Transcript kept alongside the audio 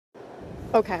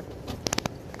Okay,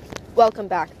 welcome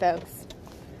back, folks.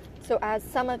 So as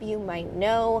some of you might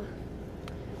know,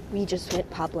 we just went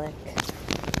public.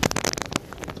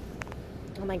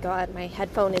 Oh my god, my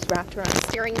headphone is wrapped around the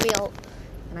steering wheel,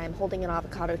 and I'm holding an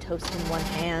avocado toast in one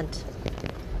hand.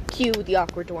 Cue the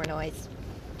awkward door noise.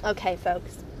 Okay,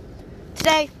 folks.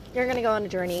 Today, you're gonna go on a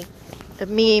journey of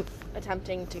me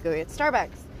attempting to go get Starbucks.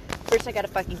 First, I gotta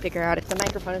fucking figure out if the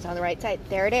microphone is on the right side.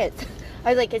 There it is. I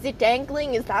was like, is it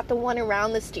dangling? Is that the one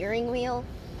around the steering wheel?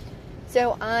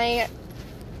 So I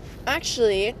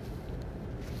actually,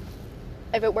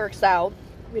 if it works out,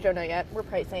 we don't know yet. We're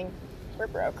pricing. We're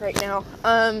broke right now.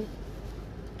 I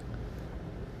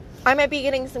might be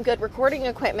getting some good recording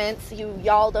equipment so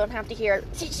y'all don't have to hear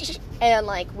and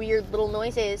like weird little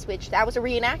noises, which that was a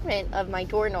reenactment of my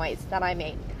door noise that I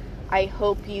made. I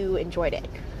hope you enjoyed it.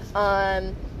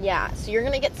 Yeah, so you're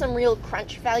gonna get some real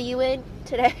crunch value in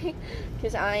today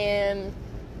because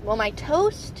my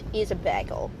toast is a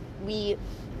bagel. We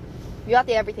got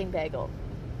the everything bagel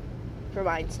from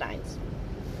Einstein's.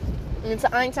 And it's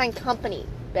an Einstein Company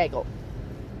bagel.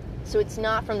 So it's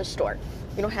not from the store.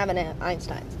 We don't have it at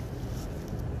Einstein's.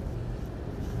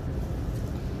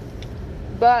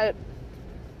 But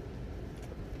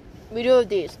we do have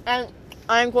these. And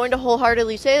I'm going to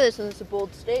wholeheartedly say this, and it's a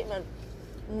bold statement.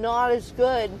 Not as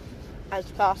good as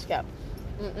Costco.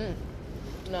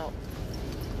 No.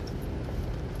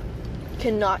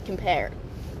 Cannot compare.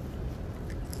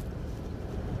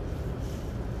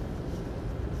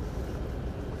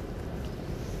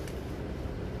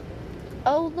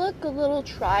 Oh, look, a little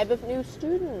tribe of new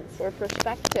students or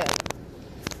prospective.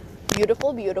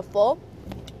 Beautiful, beautiful.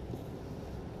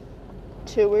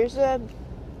 Tours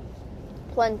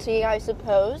plenty, I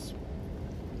suppose.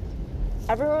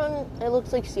 Everyone, it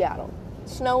looks like Seattle.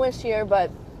 Snow is here,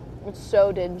 but it's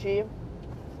so dingy.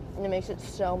 And it makes it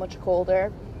so much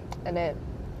colder. And it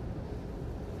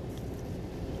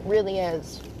really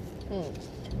is.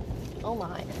 Oh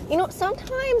my. You know,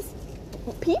 sometimes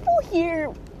people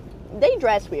here, they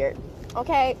dress weird.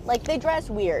 Okay? Like, they dress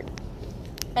weird.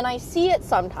 And I see it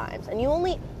sometimes. And you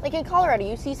only, like in Colorado,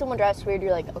 you see someone dress weird,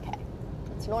 you're like, okay,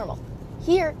 it's normal.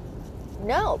 Here,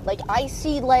 no. Like, I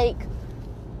see, like,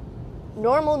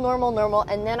 normal,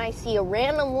 and then I see a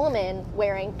random woman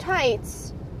wearing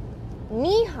tights,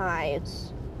 knee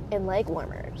highs, and leg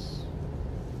warmers.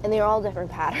 And they're all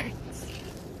different patterns.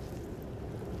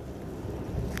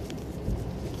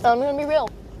 I'm gonna be real.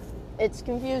 It's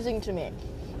confusing to me.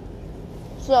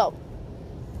 So,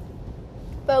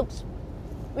 folks,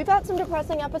 we've had some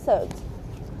depressing episodes.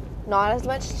 Not as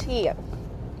much tea.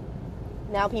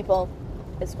 Now, people,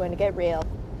 it's going to get real.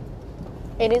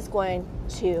 It is going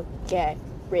to get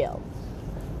real.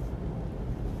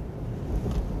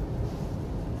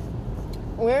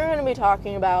 We're going to be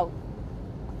talking about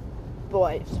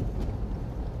boys.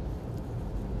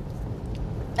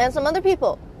 And some other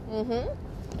people.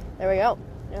 There we go.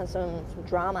 And some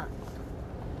drama.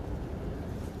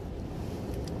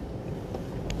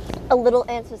 A little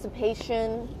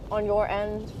anticipation on your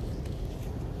end.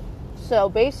 So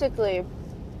basically,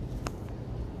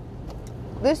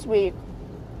 this week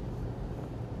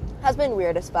has been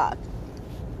weird as fuck.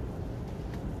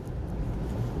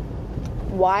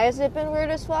 Why has it been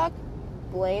weird as fuck?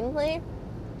 Blatantly,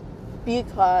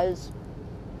 because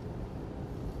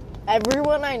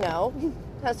everyone I know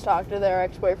has talked to their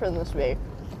ex-boyfriend this week.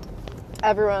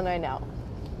 Everyone I know.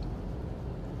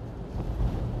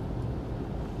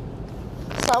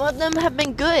 Some of them have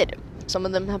been good. Some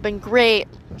of them have been great.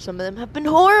 Some of them have been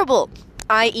horrible.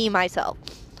 I.e. myself.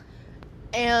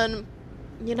 And,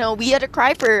 you know, we had to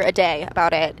cry for a day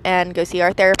about it and go see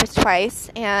our therapist twice,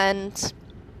 and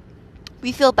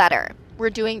we feel better. We're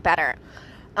doing better.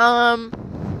 Oh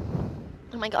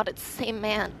my god, it's the same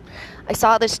man. I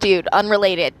saw this dude,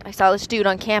 unrelated. I saw this dude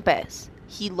on campus.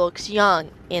 He looks young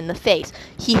in the face.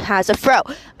 He has a fro.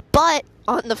 But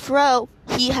on the fro,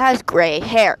 he has gray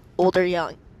hair. Old or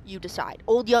young, you decide.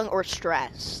 Old, young, or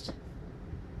stressed.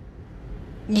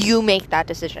 You make that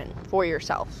decision for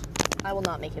yourself. I will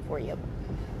not make it for you.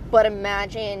 But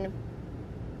imagine,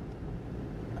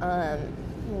 oh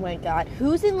my god,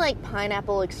 who's in, like,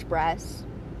 Pineapple Express?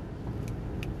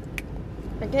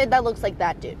 A kid that looks like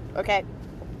that dude, okay?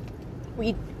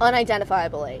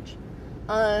 Unidentifiable age.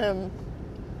 So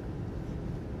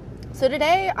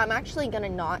today, I'm actually gonna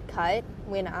not cut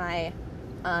when I,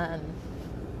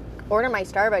 order my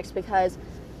Starbucks, because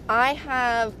I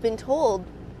have been told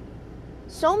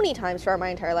so many times throughout my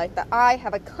entire life that I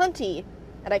have a cunty,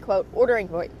 and I quote, ordering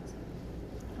voice.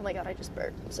 Oh my god, I just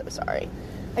burped. I'm so sorry.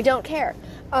 I don't care.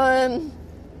 And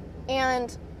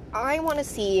I want to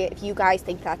see if you guys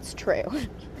think that's true.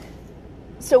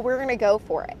 So we're going to go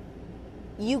for it.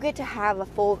 You get to have a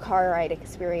full car ride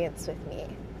experience with me.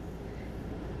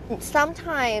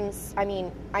 Sometimes, I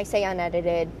mean, I say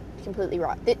unedited, completely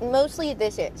raw. Mostly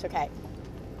this is, okay?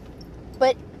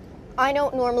 But I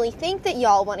don't normally think that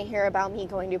y'all want to hear about me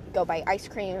going to go buy ice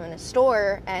cream in a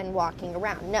store and walking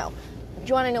around. No. Do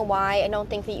you want to know why? I don't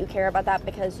think that you care about that,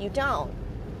 because you don't.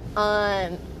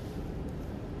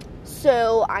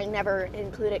 So I never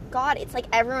included. God, it's like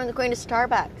everyone's going to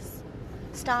Starbucks.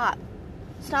 Stop.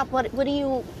 What do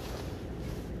you...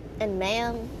 And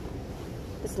ma'am,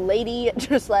 this lady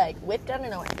just like whipped out of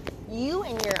nowhere. You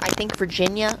and your, I think,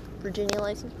 Virginia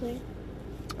license plate.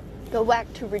 Go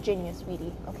back to Virginia,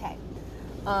 sweetie. Okay.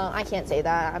 I can't say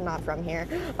that. I'm not from here.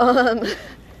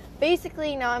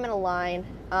 Basically, now I'm in a line.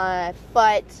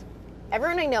 But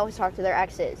everyone I know has talked to their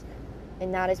exes.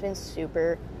 And that has been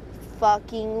super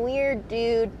fucking weird,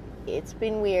 dude. It's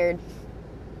been weird.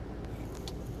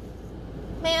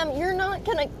 Ma'am, you're not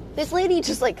gonna... This lady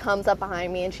just, like, comes up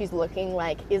behind me and she's looking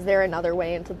like, is there another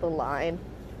way into the line?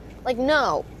 Like,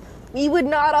 no. We would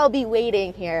not all be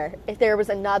waiting here if there was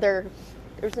another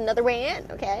way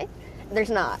in, okay? There's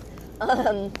not.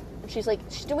 She's like,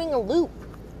 she's doing a loop.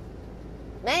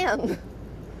 Ma'am.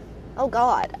 Oh,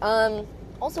 God.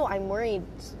 Also, I'm worried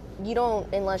you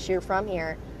don't, unless you're from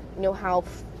here, know how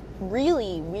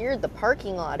really weird the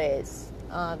parking lot is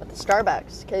at the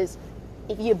Starbucks. Because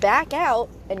if you back out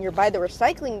and you're by the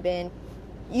recycling bin,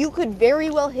 you could very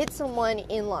well hit someone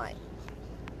in line.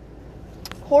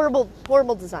 Horrible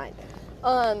design.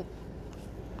 A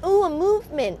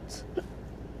movement.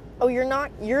 Oh, you're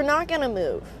not gonna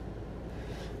move.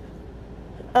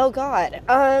 Oh, God.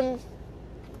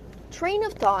 Train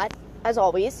of thought, as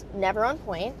always, never on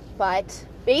point, but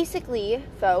basically,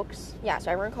 folks, yeah,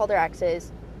 so everyone called their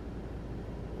exes.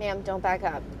 Ma'am, don't back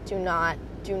up. Do not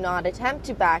attempt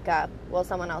to back up while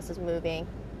someone else is moving.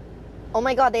 Oh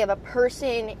my God, they have a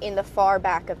person in the far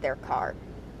back of their car.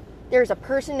 There's a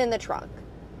person in the trunk.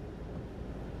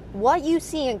 What you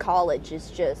see in college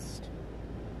is just,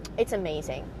 it's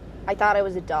amazing. I thought it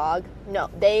was a dog. No,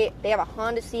 they have a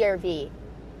Honda CR-V,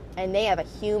 and they have a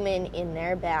human in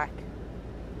their back.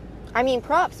 I mean,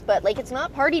 props, but, like, it's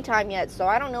not party time yet, so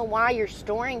I don't know why you're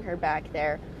storing her back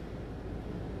there.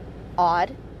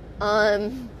 Odd.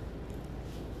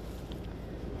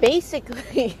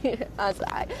 Basically,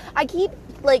 I keep,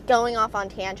 like, going off on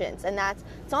tangents, and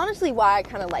it's honestly why I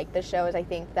kind of like this show, is I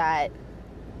think that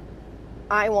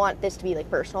I want this to be, like,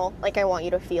 personal. Like, I want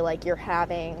you to feel like you're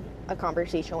having a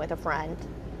conversation with a friend,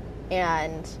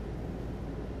 and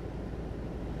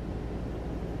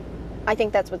I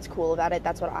think that's what's cool about it.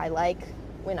 That's what I like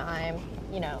when I'm,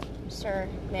 sir,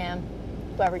 ma'am,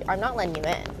 whoever. I'm not letting you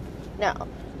in. No,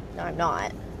 I'm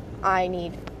not. I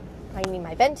need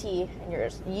my venti, and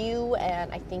you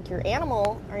and I think your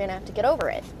animal are gonna have to get over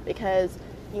it, because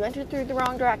you entered through the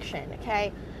wrong direction.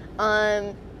 Okay.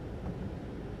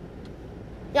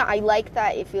 Yeah, I like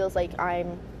that it feels like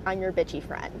I'm your bitchy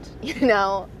friend.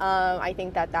 I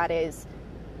think that is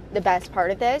the best part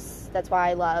of this. That's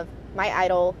why I love my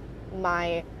idol,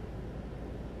 my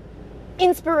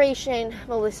inspiration,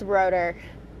 Melissa Broder.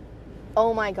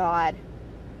 Oh my God.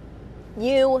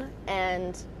 You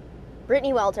and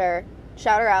Brittany Welter,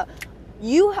 shout her out.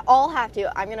 You all have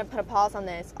to, I'm going to put a pause on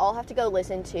this, all have to go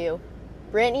listen to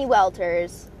Brittany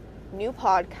Welter's new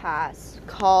podcast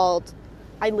called,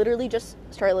 I literally just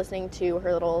started listening to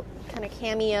her little kind of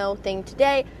cameo thing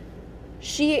today.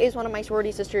 She is one of my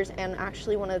sorority sisters and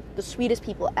actually one of the sweetest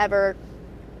people ever.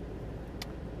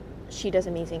 She does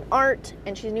amazing art,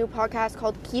 and she's a new podcast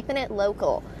called Keeping It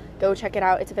Local. Go check it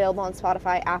out. It's available on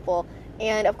Spotify, Apple,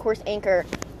 and of course Anchor.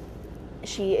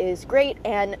 She is great,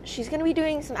 and she's going to be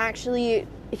doing some, actually,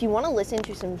 if you want to listen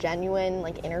to some genuine,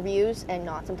 like, interviews and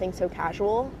not something so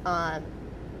casual, I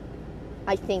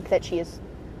think that she is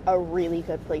a really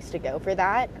good place to go for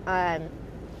that.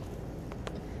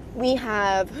 We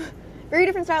have very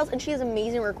different styles, and she has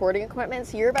amazing recording equipment,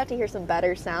 so you're about to hear some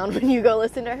better sound when you go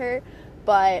listen to her,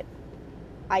 but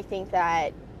I think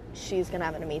that she's going to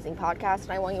have an amazing podcast,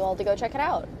 and I want you all to go check it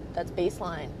out. That's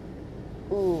Baseline.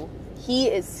 Ooh, he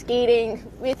is skating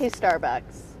with his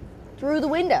Starbucks through the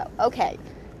window. Okay.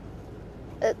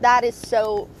 That is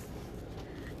so...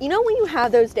 You know when you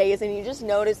have those days and you just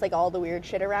notice, like, all the weird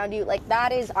shit around you? Like,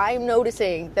 that is... I'm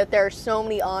noticing that there are so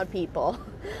many odd people.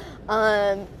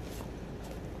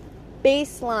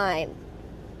 Baseline.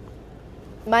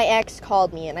 My ex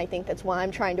called me, and I think that's why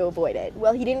I'm trying to avoid it.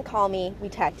 Well, he didn't call me. We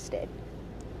texted.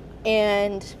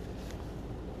 And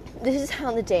this is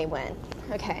how the day went.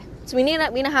 Okay. So we need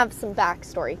to have some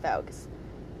backstory, folks.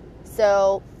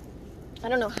 So, I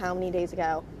don't know how many days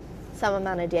ago, some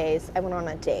amount of days, I went on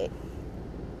a date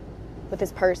with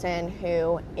this person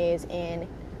who is in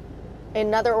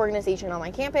another organization on my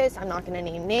campus. I'm not going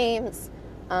to name names,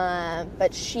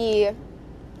 but she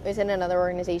is in another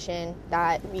organization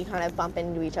that we kind of bump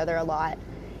into each other a lot.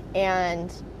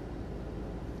 And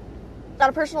out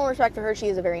of personal respect for her, she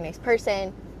is a very nice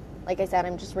person. Like I said,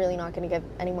 I'm just really not going to give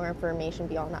any more information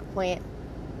beyond that point.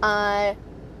 But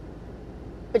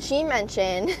she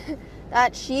mentioned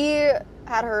that she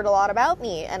had heard a lot about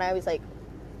me, and I was like,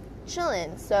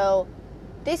 chillin'. So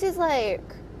this is like,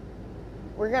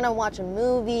 we're going to watch a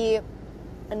movie,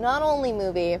 and not only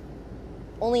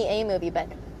a movie, but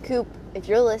Coop, if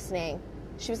you're listening,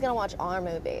 she was going to watch our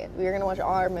movie. We were going to watch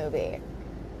our movie,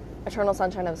 Eternal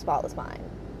Sunshine of the Spotless Mind.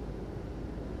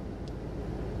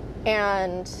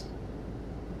 And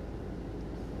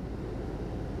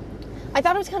I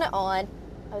thought it was kind of odd.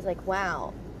 I was like,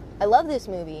 wow, I love this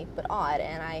movie, but odd,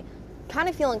 and I kind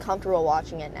of feel uncomfortable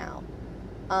watching it now.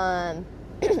 And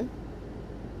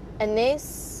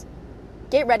this,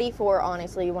 get ready for,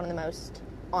 honestly, one of the most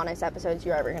honest episodes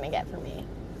you're ever going to get from me.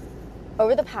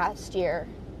 Over the past year,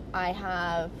 I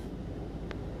have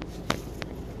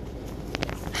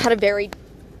had a very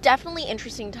definitely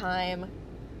interesting time,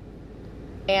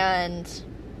 and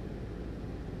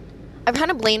I've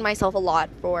kind of blamed myself a lot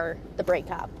for the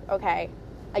breakup, okay?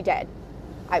 I did.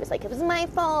 I was like, it was my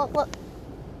fault. Look,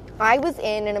 I was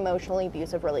in an emotionally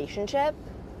abusive relationship,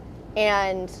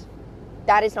 and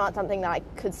that is not something that I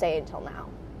could say until now.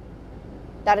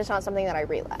 That is not something that I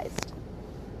realized.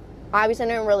 I was in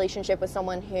a relationship with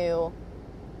someone who,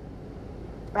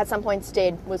 at some points,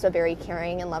 was a very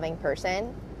caring and loving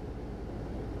person.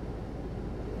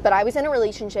 But I was in a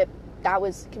relationship that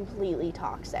was completely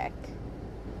toxic.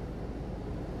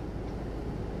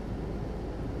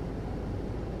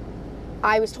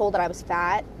 I was told that I was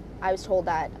fat. I was told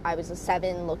that I was a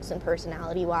 7 looks and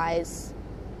personality-wise.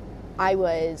 I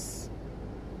was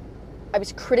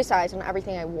criticized on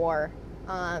everything I wore.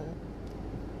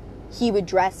 He would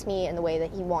dress me in the way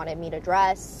that he wanted me to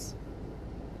dress.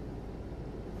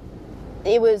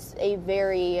 It was a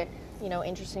very,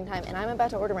 interesting time. And I'm about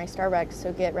to order my Starbucks,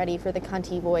 so get ready for the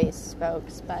cunty voice,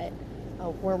 folks. But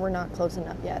we're not close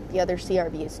enough yet. The other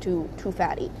CRV is too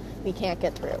fatty. We can't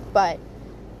get through. But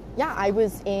yeah, I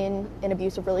was in an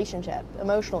abusive relationship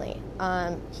emotionally.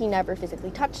 He never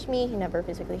physically touched me. He never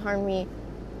physically harmed me.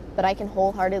 But I can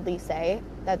wholeheartedly say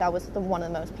that was one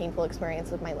of the most painful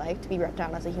experiences of my life, to be ripped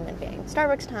down as a human being.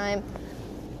 Starbucks time.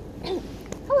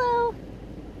 Hello.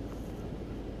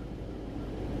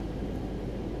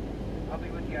 I'll be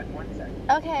with you in 1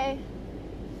 second. Okay.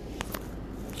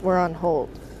 We're on hold.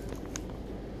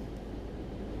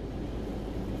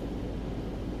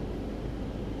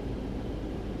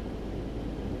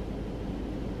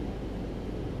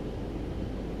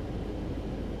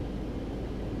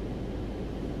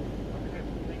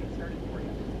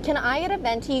 Can I get a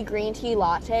venti green tea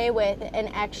latte with an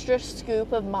extra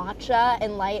scoop of matcha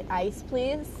and light ice,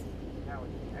 please? Now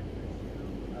it's extra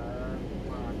scoop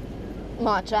of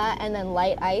Matcha and then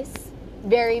light ice.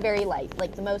 Very, very light.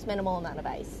 Like the most minimal amount of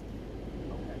ice.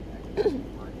 Okay, extra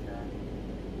matcha.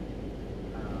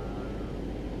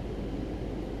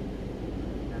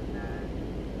 And then...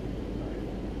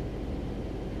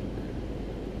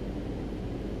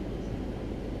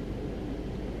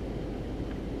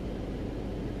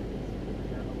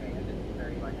 Okay, and it's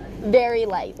very light ice. Very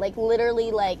light. Like literally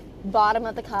like bottom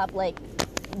of the cup, like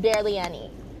barely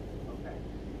any. Okay.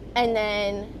 And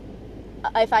then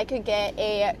if I could get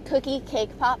a cookie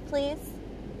cake pop, please.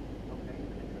 Okay,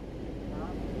 and then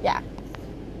cookie Yeah.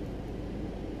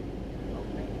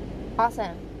 okay.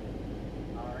 Awesome.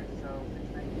 Alright, so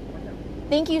 690 window.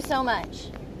 Thank you so much.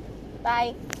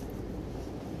 Bye.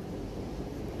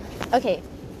 Okay.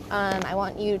 I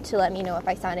want you to let me know if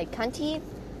I sounded cunty.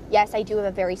 Yes, I do have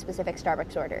a very specific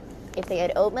Starbucks order. If they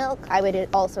had oat milk, I would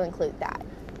also include that.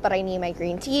 But I need my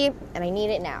green tea, and I need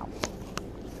it now.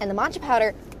 And the matcha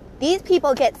powder, these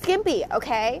people get skimpy,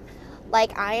 okay?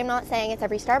 Like, I am not saying it's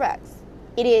every Starbucks.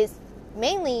 It is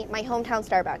mainly my hometown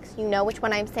Starbucks. You know which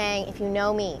one I'm saying if you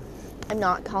know me. I'm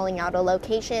not calling out a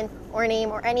location or a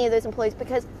name or any of those employees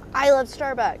because I love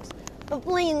Starbucks. But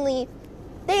blatantly,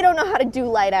 they don't know how to do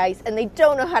light ice and they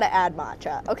don't know how to add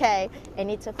matcha, okay?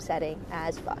 And it's upsetting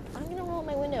as fuck. I'm gonna roll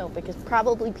my window because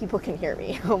probably people can hear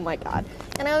me. Oh my god.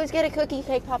 And I always get a cookie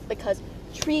cake pop because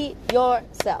treat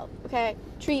yourself, okay?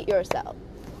 Treat yourself.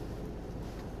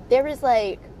 There is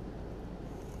like,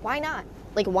 why not?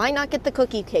 Like, why not get the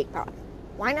cookie cake pop?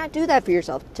 Why not do that for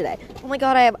yourself today? Oh my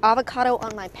god, I have avocado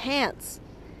on my pants.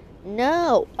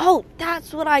 No. Oh,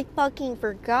 that's what I fucking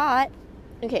forgot.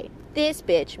 Okay, this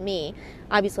bitch, me,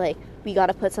 I was like, we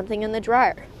gotta put something in the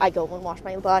dryer. I go and wash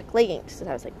my black leggings. And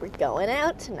I was like, we're going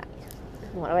out tonight.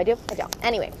 What do? I don't.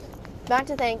 Anyway, back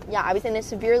to thing. Yeah, I was in a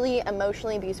severely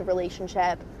emotionally abusive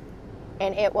relationship,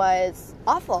 and it was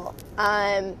awful.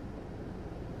 And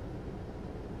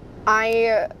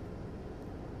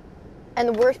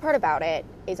the worst part about it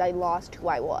is I lost who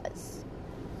I was.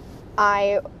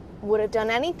 I would have done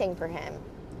anything for him,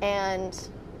 and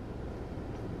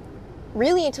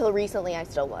really until recently I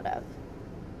still would have.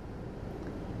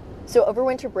 So over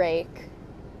winter break,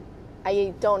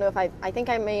 I don't know if I think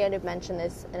I may have mentioned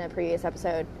this in a previous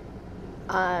episode.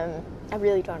 I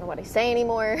really don't know what I say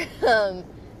anymore.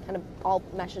 Kind of all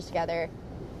meshes together.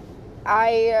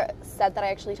 I said that I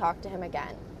actually talked to him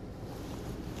again.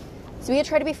 So we had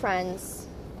tried to be friends.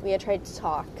 We had tried to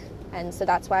talk. And so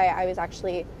that's why I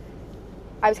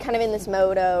was kind of in this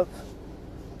mode of,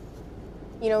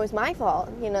 it was my fault.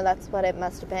 That's what it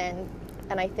must have been.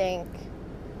 And I think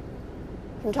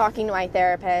from talking to my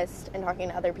therapist and talking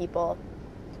to other people,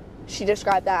 she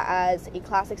described that as a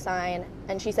classic sign.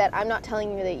 And she said, I'm not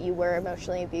telling you that you were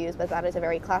emotionally abused, but that is a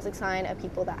very classic sign of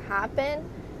people that have been,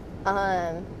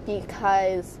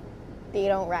 because they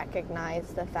don't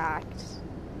recognize the fact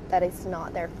that it's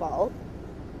not their fault.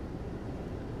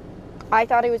 I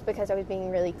thought it was because I was being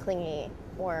really clingy,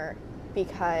 or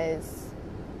because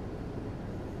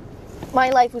my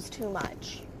life was too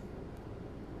much.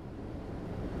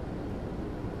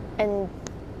 And,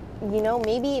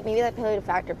 maybe that played a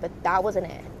factor, but that wasn't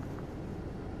it.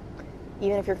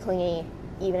 Even if you're clingy,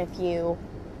 even if you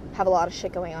have a lot of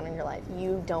shit going on in your life,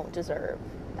 you don't deserve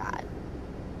that.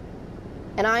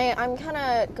 And I'm kind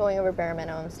of going over bare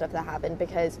minimum stuff that happened,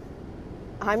 because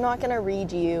I'm not going to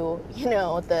read you,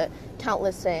 the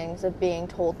countless things of being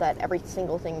told that every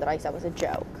single thing that I said was a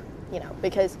joke,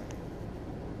 because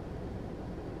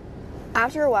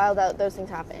after a while those things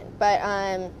happen.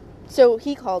 But, so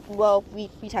he called, we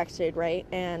texted, right?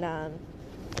 And,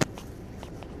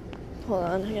 hold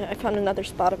on, I found another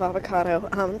spot of avocado.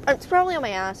 It's probably on my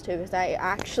ass too, because I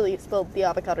actually spilled the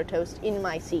avocado toast in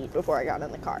my seat before I got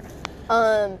in the car.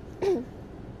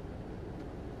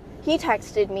 He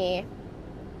texted me,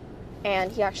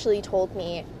 and he actually told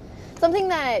me something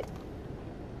that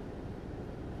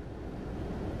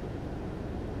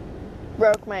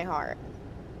broke my heart.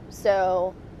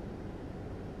 So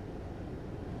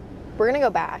we're gonna go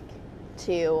back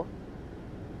to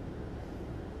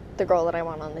the girl that I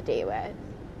went on the date with.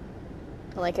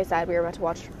 And like I said, we were about to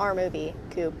watch our movie,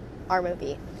 Coop, our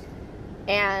movie.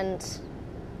 And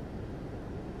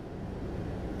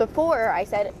before I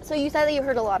said, so you said that you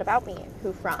heard a lot about me,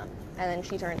 who from? And then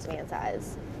she turns to me and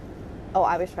says, oh,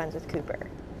 I was friends with Cooper.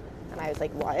 And I was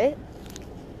like, what?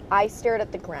 I stared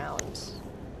at the ground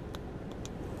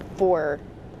for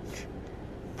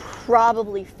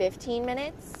probably 15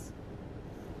 minutes.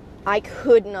 I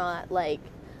could not, I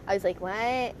was like,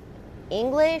 what?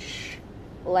 English?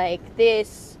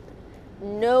 This,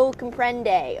 no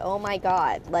comprende. Oh my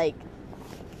God.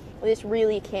 This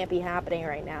really can't be happening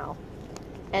right now.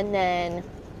 And then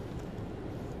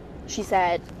she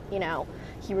said,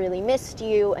 he really missed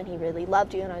you and he really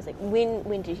loved you. And I was like,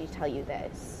 when did he tell you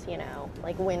this?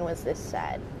 When was this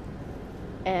said?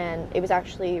 And it was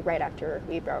actually right after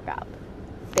we broke up.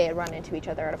 They had run into each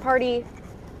other at a party,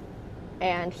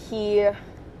 and he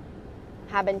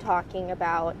had been talking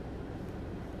about,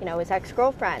 his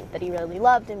ex-girlfriend that he really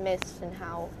loved and missed, and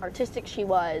how artistic she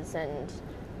was and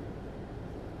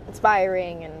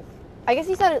inspiring. And I guess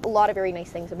he said a lot of very nice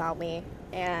things about me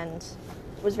and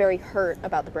was very hurt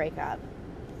about the breakup.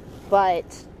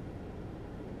 But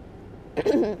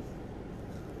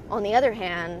on the other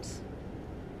hand,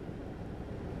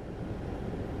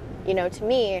 to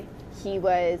me, he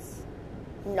was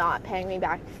not paying me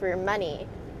back for money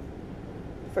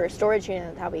for a storage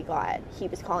unit that we got. He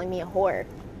was calling me a whore.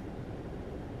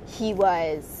 He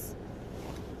was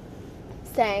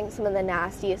saying some of the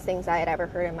nastiest things I had ever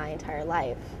heard in my entire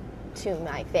life to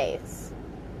my face.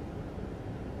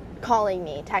 Calling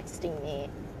me, texting me.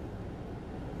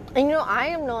 And I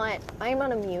am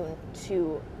not immune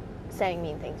to saying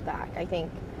mean things back. I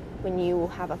think when you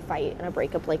have a fight and a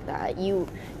breakup like that,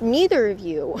 neither of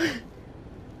you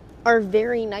are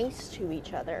very nice to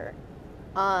each other.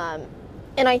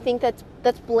 And I think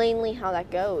that's plainly how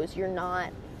that goes. You're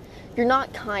not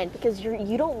kind because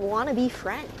you don't want to be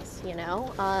friends,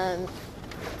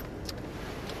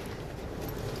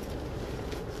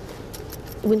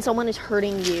 When someone is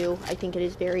hurting you, I think it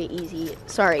is very easy.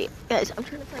 Sorry, guys, I'm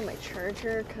trying to find my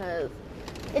charger because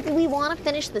if we want to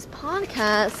finish this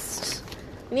podcast,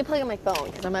 I need to plug in my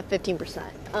phone because I'm at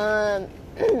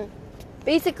 15%.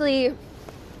 Basically,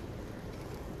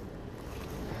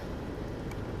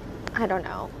 I don't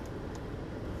know.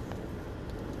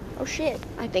 Oh shit,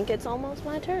 I think it's almost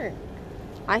my turn.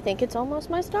 I think it's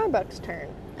almost my Starbucks turn.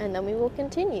 And then we will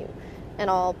continue. And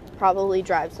I'll probably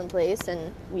drive someplace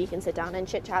and we can sit down and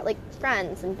chit chat like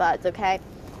friends and buds, okay?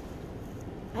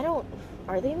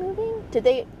 Are they moving?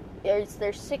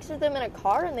 There's 6 of them in a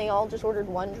car and they all just ordered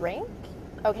one drink?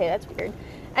 Okay, that's weird.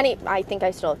 I think I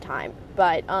still have time.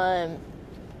 But,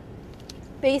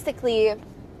 basically,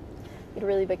 we had a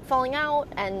really big falling out,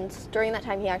 and during that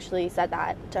time he actually said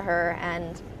that to her,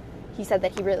 and he said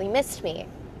that he really missed me.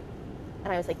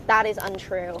 And I was like, that is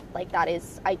untrue.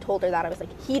 I told her that. I was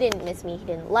like, he didn't miss me. He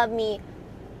didn't love me.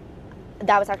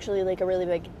 That was actually, like, a really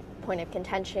big point of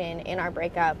contention in our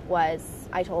breakup was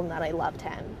I told him that I loved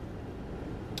him.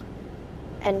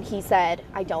 And he said,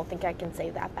 I don't think I can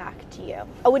say that back to you.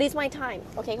 Oh, it is my time.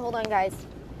 Okay, hold on, guys.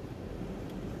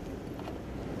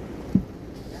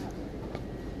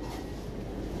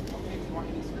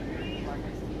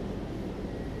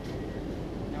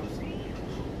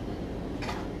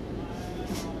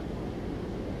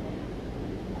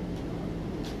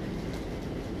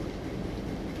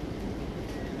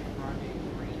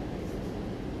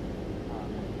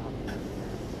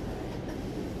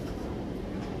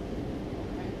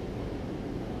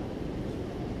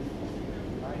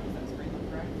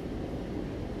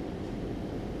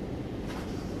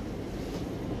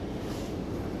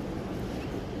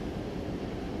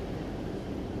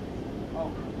 Oh,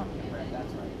 pumpkin bread,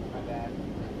 that's right. My bad.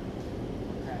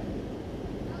 Okay.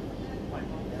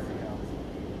 There we go.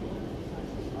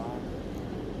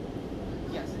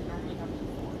 Yes, it normally comes in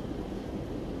 4.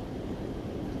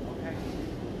 Okay.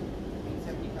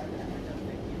 875 and a half,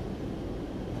 thank you.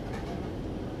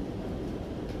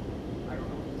 I don't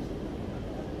know.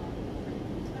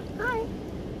 Hi.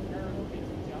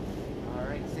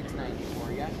 Alright,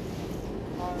 694, yeah?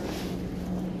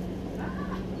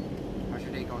 How's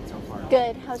your day going so far?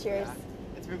 Good. How's yours? Yeah.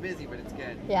 It's been busy, but it's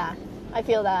good. Yeah. I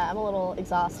feel that. I'm a little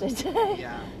exhausted today.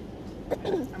 Yeah.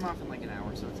 I'm off in like an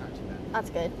hour, so it's not too bad. That's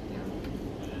good. Yeah.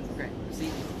 Okay,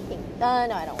 receipt? No, I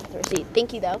don't want the receipt.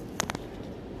 Thank you, though.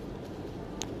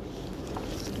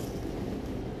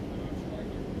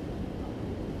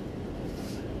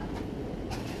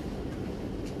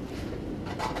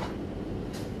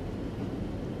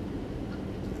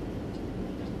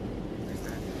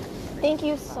 Thank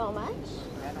you so much.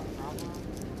 Yeah, no problem.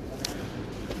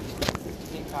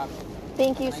 Team copy.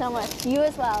 Thank you so much. You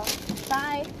as well.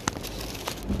 Bye.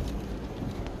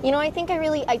 You know, I think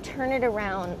I turn it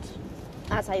around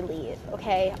as I leave,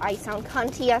 okay? I sound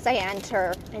cunty as I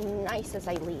enter and nice as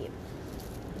I leave.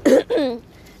 And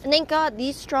thank God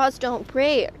these straws don't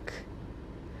break.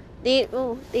 They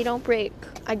don't break.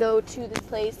 I go to this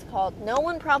place called, no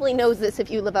one probably knows this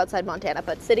if you live outside Montana,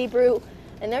 but City Brew,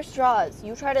 and their straws,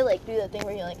 you try to like do the thing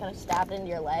where you like kind of stab it into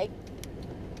your leg.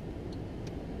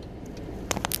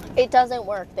 It doesn't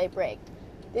work, they break.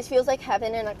 This feels like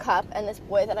heaven in a cup, and this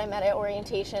boy that I met at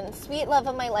orientation, sweet love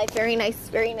of my life, very nice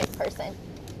person,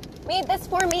 made this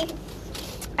for me.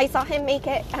 I saw him make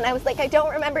it, and I was like, I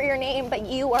don't remember your name, but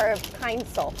you are a kind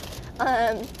soul.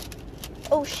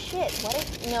 Oh shit, what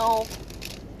if, no.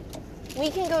 We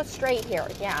can go straight here,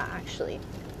 yeah, actually.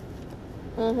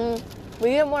 We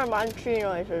get more munchy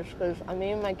noises, because I'm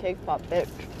eating my cake pop, bitch.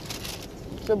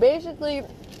 So basically,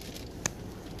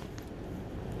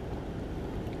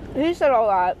 he said all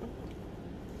that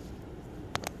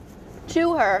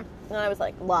to her, and I was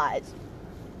like, lies.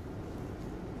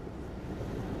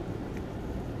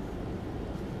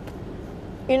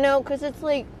 You know, because it's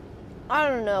like, I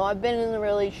don't know, I've been in a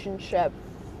relationship.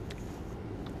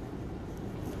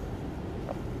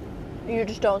 You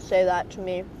just don't say that to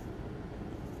me.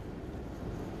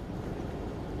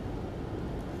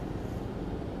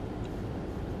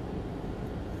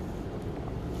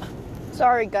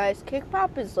 Sorry guys, cake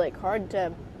pop is like hard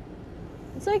to,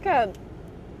 it's like a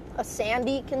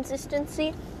sandy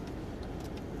consistency.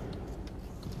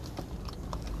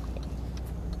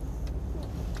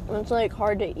 It's like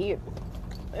hard to eat.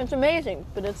 It's amazing,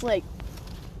 but it's like,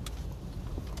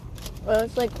 well,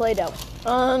 it's like Play-Doh.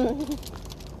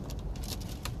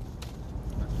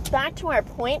 Back to our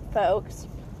point, folks.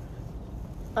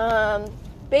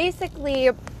 Basically,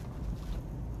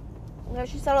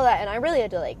 she said all that, and I really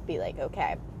had to like be like,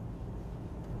 okay,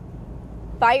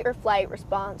 fight or flight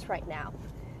response right now.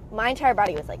 My entire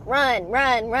body was like, run,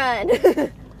 run, run.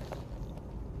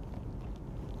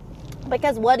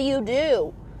 Because what do you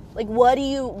do? Like, what do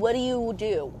you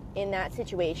do in that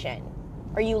situation?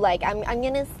 Are you like, I'm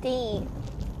gonna stay?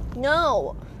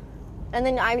 No. And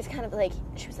then I was kind of like,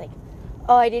 she was like,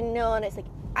 oh, I didn't know. And I was like,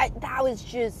 that was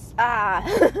just,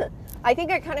 I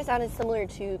think I kind of sounded similar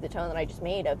to the tone that I just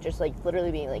made of just, like,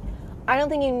 literally being like, I don't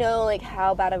think you know, like,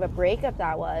 how bad of a breakup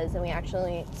that was, and we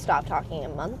actually stopped talking a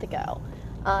month ago.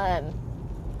 And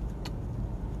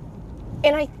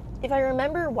if I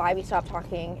remember why we stopped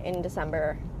talking in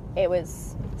December, it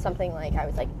was something like, I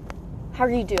was like, how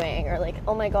are you doing? Or like,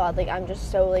 oh my God, like, I'm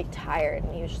just so, like, tired.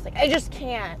 And he was just like, I just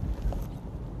can't.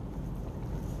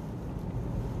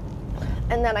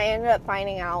 And then I ended up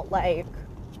finding out, like,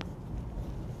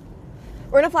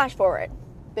 we're going to flash forward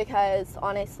because,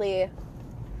 honestly,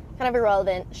 kind of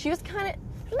irrelevant. She was kind of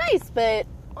nice, but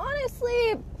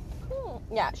honestly,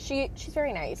 yeah, she's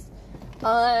very nice.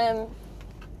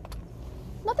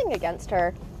 Nothing against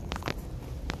her.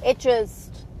 It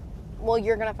just, well,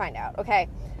 you're going to find out, okay?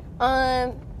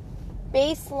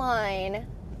 Baseline,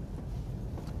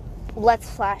 let's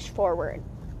flash forward.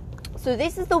 So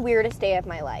this is the weirdest day of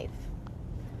my life.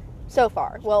 So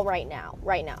far. Well, right now.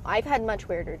 I've had much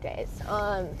weirder days.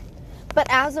 But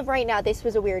as of right now, this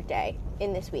was a weird day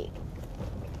in this week.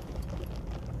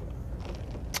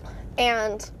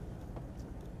 And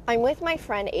I'm with my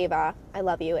friend Ava. I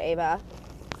love you, Ava.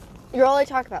 You're all I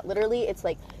talk about. Literally, it's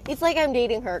like I'm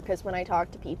dating her, because when I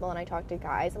talk to people and I talk to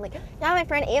guys, I'm like, yeah, my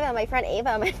friend Ava, my friend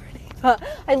Ava, my friend Ava.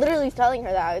 I literally was telling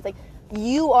her that. I was like,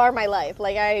 you are my life.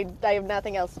 Like, I have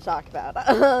nothing else to talk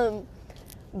about.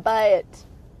 But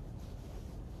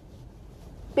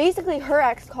basically, her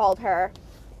ex called her,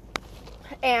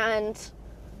 and,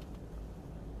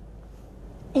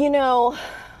 you know,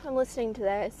 I'm listening to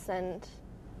this, and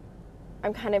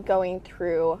I'm kind of going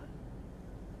through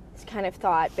this kind of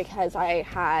thought, because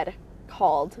I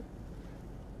called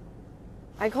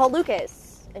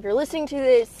Lucas. If you're listening to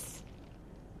this,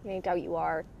 I doubt you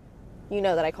are, you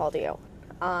know that I called you.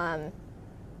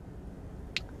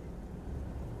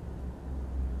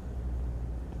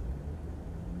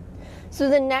 So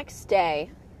the next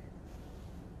day,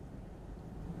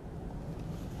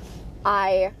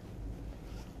 I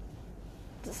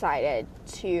decided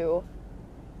to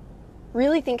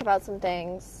really think about some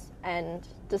things and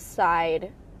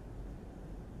decide,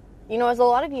 you know, as a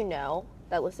lot of you know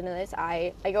that listen to this,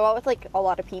 I go out with, like, a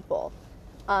lot of people.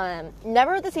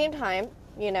 Never at the same time,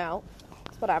 you know,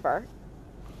 it's whatever.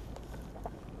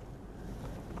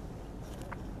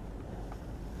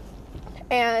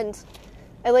 And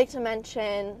I like to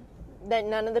mention that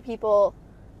none of the people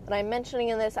that I'm mentioning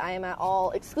in this I am at all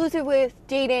exclusive with,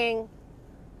 dating,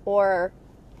 or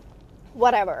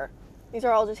whatever. These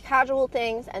are all just casual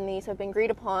things, and these have been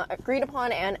agreed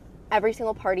upon, and every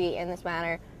single party in this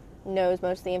matter knows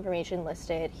most of the information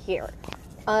listed here.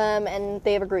 And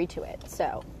they have agreed to it,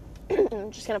 so I'm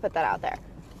just going to put that out there.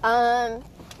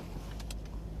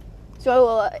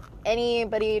 So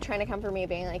anybody trying to come for me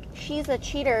being like, she's a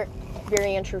cheater,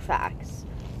 very untrue facts.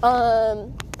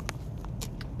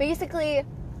 Basically,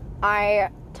 I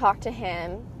talked to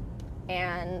him,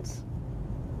 and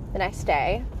the next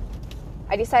day,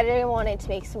 I decided I wanted to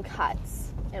make some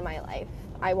cuts in my life.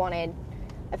 I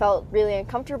felt really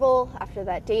uncomfortable after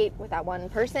that date with that one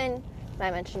person that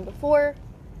I mentioned before,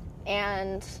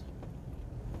 and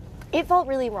it felt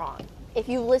really wrong. If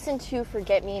you listen to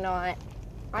Forget Me Not,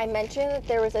 I mentioned that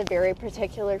there was a very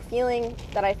particular feeling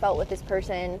that I felt with this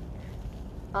person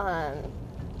that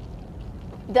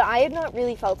I had not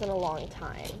really felt in a long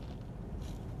time.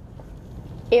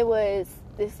 It was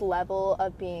this level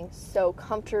of being so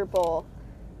comfortable.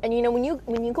 And you know, when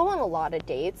you go on a lot of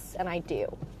dates, and I do,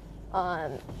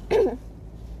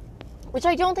 which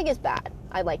I don't think is bad,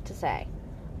 I like to say.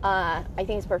 I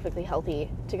think it's perfectly healthy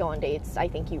to go on dates. I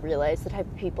think you realize the type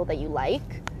of people that you like,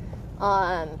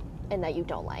 and that you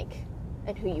don't like,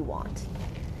 and who you want.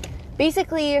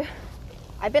 Basically,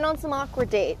 I've been on some awkward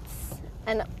dates,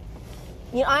 and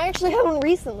you know, I actually had one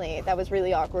recently that was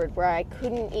really awkward, where I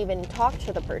couldn't even talk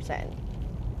to the person,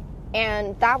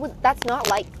 and that's not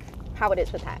like how it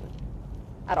is with him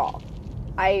at all.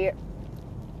 I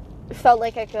felt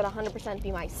like I could 100% be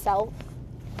myself.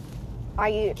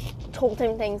 I told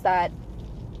him things that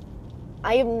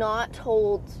I have not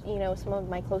told, you know, some of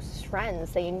my closest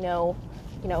friends. They know,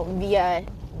 you know, via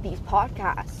these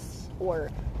podcasts or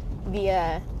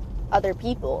via other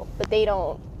people, but they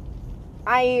don't.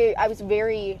 I was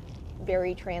very,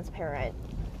 very transparent,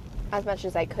 as much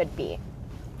as I could be,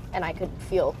 and I could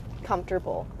feel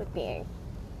comfortable with being.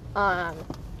 And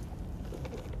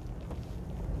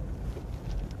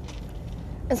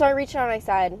so I reached out and I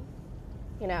said,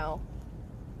 you know,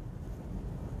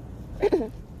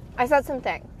 I said some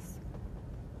things.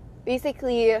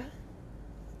 Basically,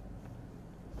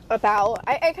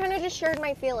 I kind of just shared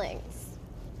my feelings.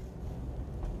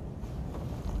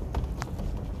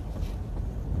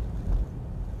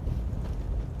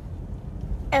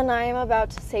 And I am about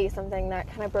to say something that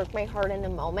kind of broke my heart in a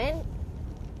moment.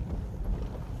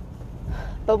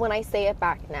 But when I say it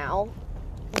back now,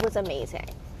 it was amazing.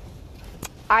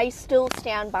 I still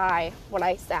stand by what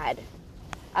I said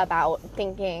about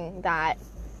thinking that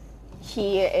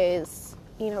he is,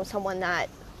 someone that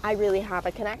I really have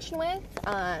a connection with.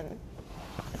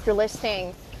 If you're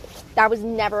listening, that was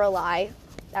never a lie.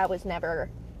 That was never,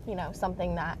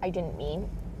 something that I didn't mean.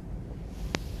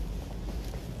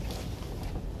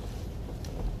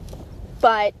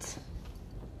 But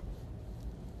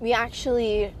we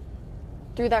actually,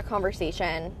 through that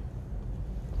conversation,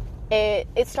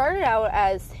 it started out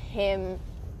as him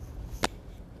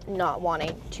not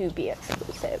wanting to be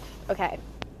exclusive, okay?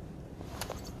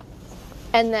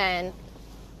 And then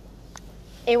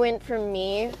it went from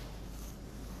me,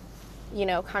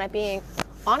 kind of being,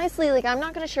 honestly, like, I'm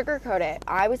not going to sugarcoat it.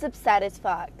 I was upset as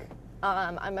fuck.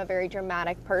 I'm a very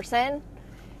dramatic person,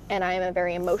 and I am a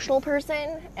very emotional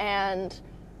person, and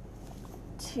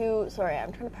sorry,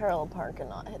 I'm trying to parallel park and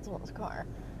not hit someone's car.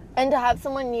 And to have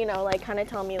someone, kind of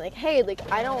tell me, like, hey, like,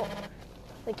 I don't,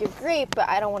 like, you're great, but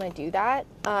I don't want to do that.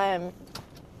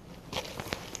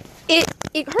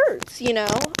 It hurts,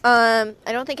 I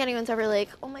don't think anyone's ever like,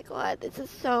 oh my god, this is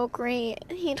so great.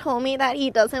 He told me that he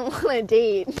doesn't want to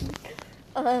date.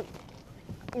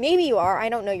 Maybe you are. I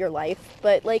don't know your life,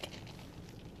 but, like,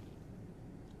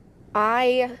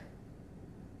 I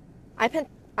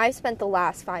spent the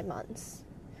last 5 months,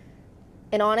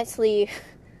 and honestly,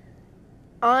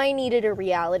 I needed a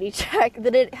reality check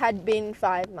that it had been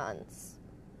 5 months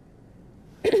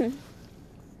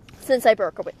since I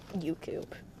broke up with you,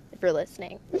 Coop, if you're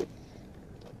listening.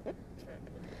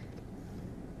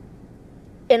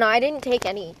 And I didn't take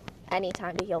any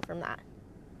time to heal from that.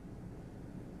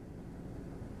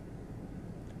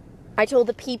 I told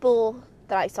the people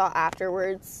that I saw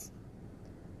afterwards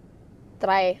that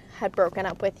I had broken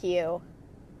up with you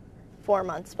 4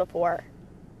 months before.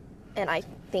 And I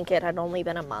think it had only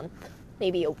been a month,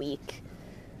 maybe a week.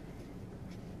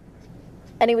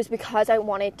 And it was because I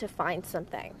wanted to find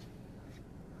something.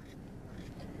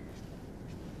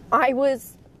 I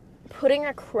was putting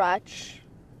a crutch,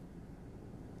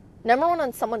 number one,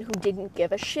 on someone who didn't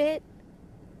give a shit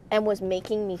and was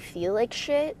making me feel like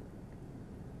shit.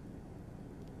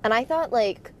 And I thought,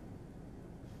 like,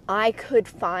 I could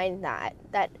find that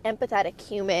empathetic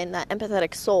human, that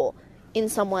empathetic soul in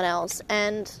someone else.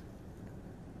 And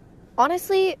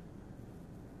honestly,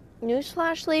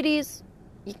 newsflash, ladies,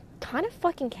 you kind of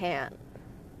fucking can.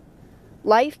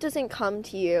 Life doesn't come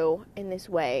to you in this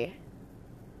way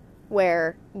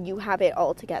where you have it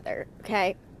all together,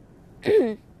 okay?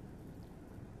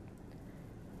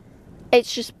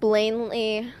 It's just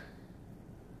blatantly,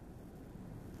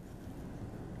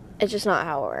 it's just not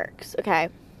how it works, okay?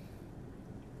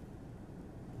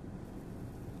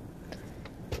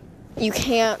 You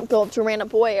can't go up to a random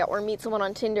boy or meet someone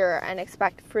on Tinder and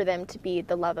expect for them to be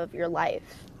the love of your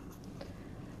life.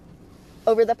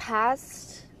 Over the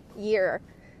past year,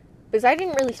 because I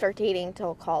didn't really start dating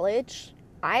till college,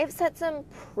 I've set some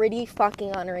pretty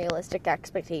fucking unrealistic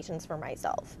expectations for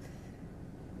myself.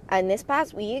 And this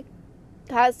past week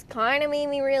has kind of made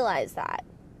me realize that.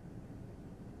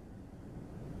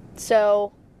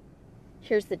 So,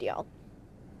 here's the deal.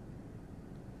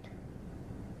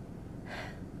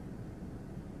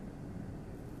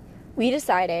 We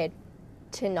decided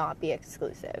to not be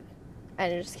exclusive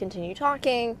and just continue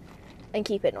talking and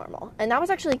keep it normal. And that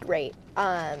was actually great.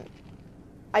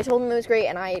 I told him it was great,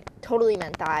 and I totally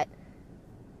meant that,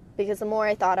 because the more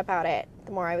I thought about it,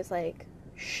 the more I was like,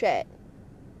 shit.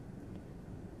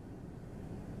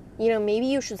 Maybe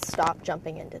you should stop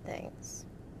jumping into things.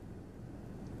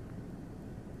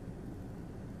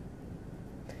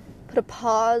 Put a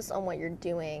pause on what you're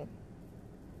doing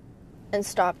and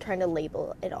stop trying to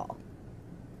label it all.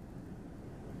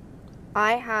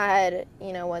 I had,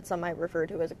 what some might refer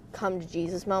to as a come to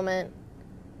Jesus moment.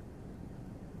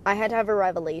 I had to have a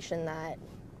revelation that,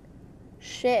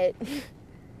 shit,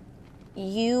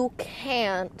 you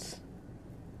can't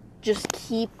just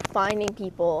keep finding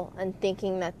people and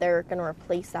thinking that they're going to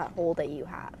replace that hole that you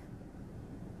have.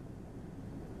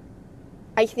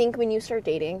 I think when you start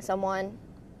dating someone,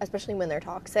 especially when they're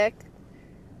toxic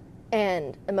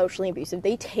and emotionally abusive,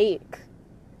 they take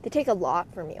a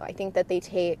lot from you. I think that they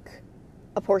take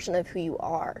a portion of who you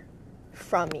are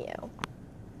from you.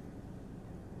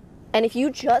 And if you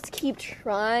just keep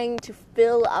trying to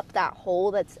fill up that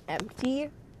hole that's empty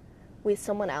with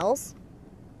someone else,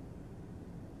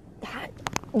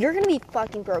 you're going to be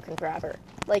fucking broken forever.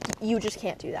 Like, you just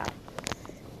can't do that.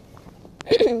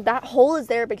 That hole is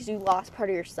there because you lost part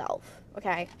of yourself,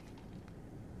 okay?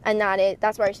 And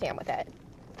that's where I stand with it.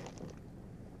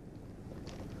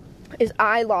 Is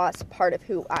I lost part of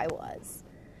who I was.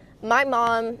 My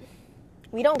mom,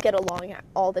 we don't get along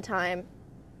all the time.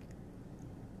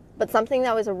 But something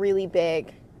that was a really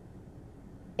big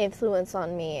influence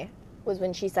on me was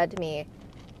when she said to me,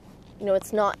 you know,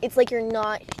 it's like you're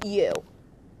not you.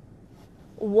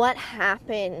 What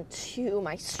happened to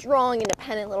my strong,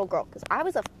 independent little girl? Because I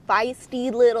was a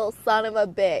feisty little son of a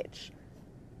bitch.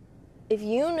 If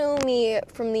you knew me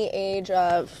from the age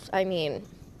of, I mean,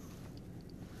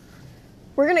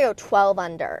 we're going to go 12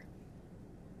 under.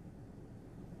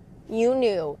 You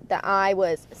knew that I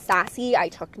was sassy. I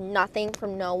took nothing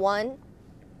from no one.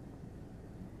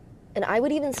 And I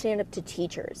would even stand up to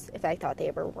teachers if I thought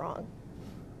they were wrong.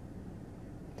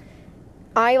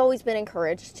 I've always been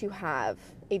encouraged to have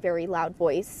a very loud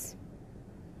voice.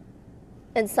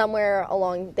 And somewhere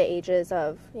along the ages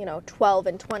of, 12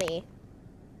 and 20,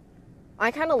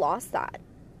 I kind of lost that.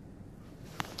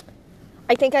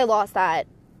 I think I lost that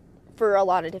for a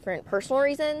lot of different personal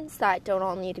reasons that don't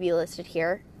all need to be listed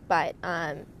here. But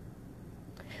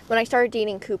when I started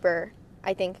dating Cooper,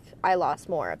 I think I lost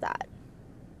more of that.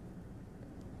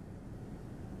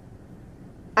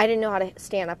 I didn't know how to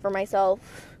stand up for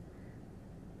myself.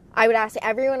 I would ask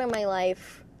everyone in my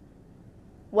life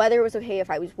whether it was okay if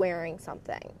I was wearing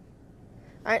something.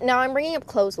 Now, I'm bringing up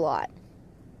clothes a lot.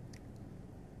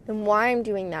 And why I'm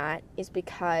doing that is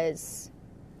because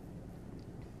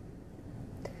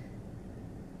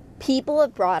people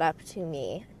have brought up to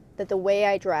me that the way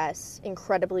I dress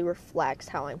incredibly reflects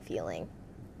how I'm feeling,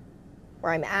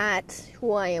 where I'm at,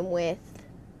 who I am with,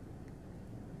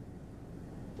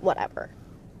 whatever.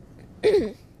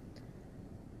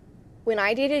 When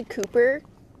I dated Cooper,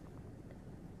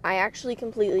 I actually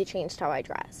completely changed how I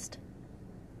dressed.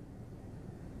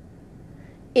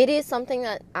 It is something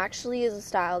that actually is a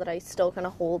style that I still kind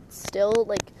of hold still,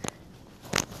 like,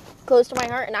 close to my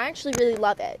heart, and I actually really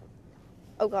love it.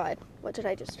 Oh God, what did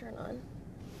I just turn on?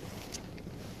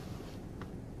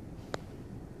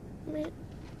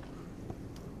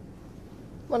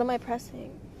 What am I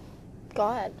pressing?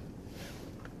 God.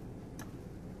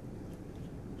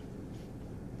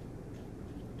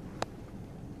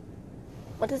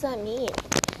 What does that mean?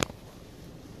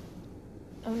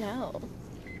 Oh no.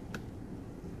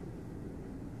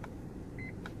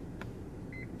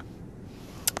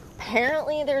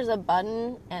 Apparently there's a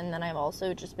button, and then I've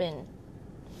also just been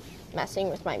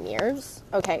messing with my mirrors.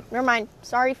 Okay, never mind.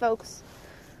 Sorry, folks.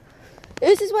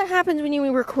 This is what happens when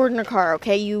you record in a car,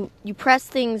 okay? You press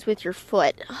things with your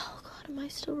foot. Oh God, am I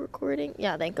still recording?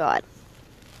 Yeah, thank God.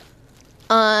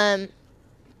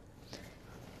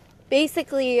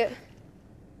 Basically,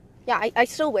 yeah, I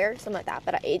still wear some of that,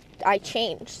 but I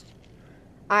changed.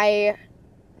 I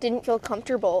didn't feel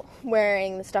comfortable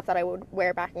wearing the stuff that I would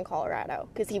wear back in Colorado,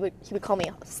 because he would call me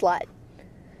a slut.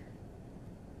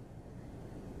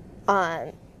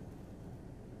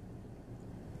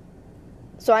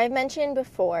 So I've mentioned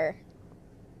before,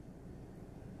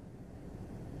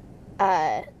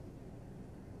 no,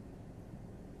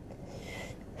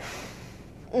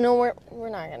 we're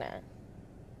not gonna.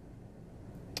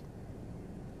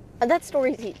 That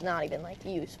story's not even, like,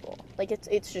 useful. Like,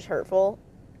 it's just hurtful,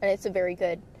 and it's a very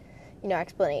good,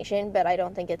 explanation, but I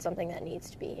don't think it's something that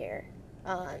needs to be here.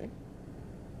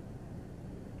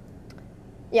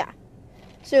 Yeah.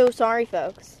 So, sorry,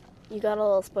 folks. You got a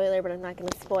little spoiler, but I'm not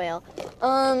gonna spoil.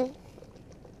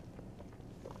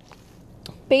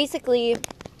 Basically,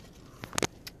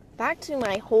 back to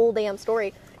my whole damn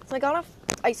story. So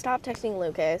I stopped texting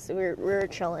Lucas. We're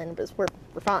chilling, but we're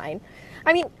fine.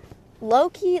 I mean,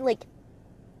 low-key, like,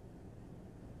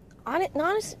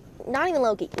 not even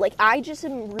low-key. Like, I just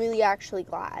am really actually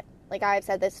glad. Like, I've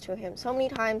said this to him so many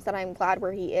times that I'm glad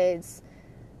where he is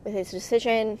with his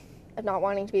decision of not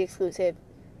wanting to be exclusive,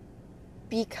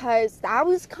 because that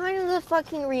was kind of the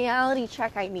fucking reality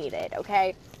check I needed,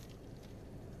 okay?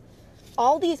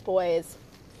 All these boys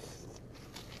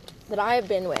that I have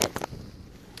been with,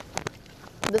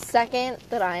 the second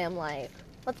that I am like,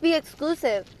 let's be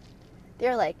exclusive,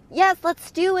 they're like, yes,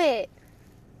 let's do it.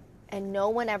 And no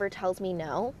one ever tells me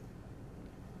no.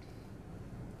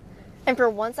 And for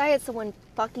once I had someone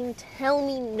fucking tell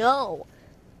me no.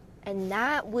 And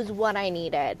that was what I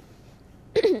needed.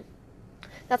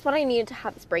 That's what I needed to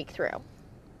have this breakthrough. And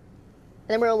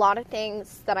there were a lot of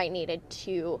things that I needed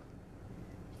to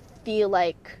feel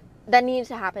like, that needed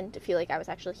to happen to feel like I was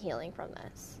actually healing from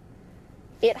this.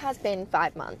 It has been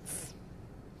 5 months.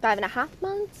 5.5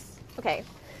 months? Okay.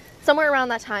 Somewhere around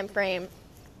that time frame.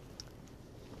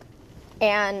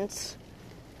 And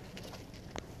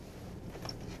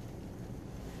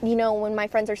you know, when my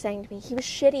friends are saying to me, he was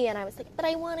shitty, and I was like, but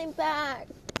I want him back.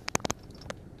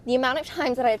 The amount of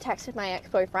times that I have texted my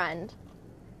ex-boyfriend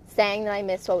saying that I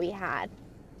missed what we had,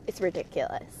 it's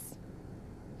ridiculous.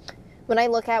 When I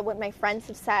look at what my friends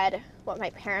have said, what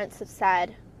my parents have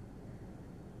said,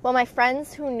 what my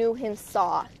friends who knew him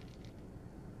saw,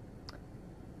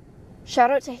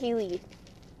 shout out to Haley.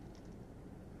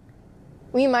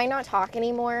 We might not talk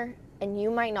anymore, and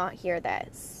you might not hear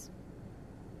this.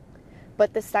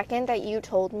 But the second that you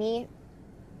told me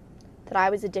that I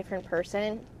was a different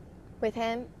person with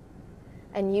him,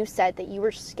 and you said that you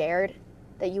were scared,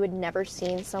 that you had never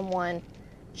seen someone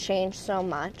change so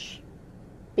much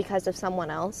because of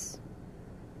someone else,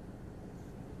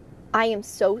 I am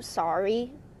so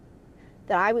sorry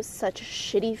that I was such a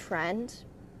shitty friend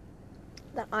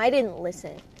that I didn't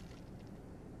listen.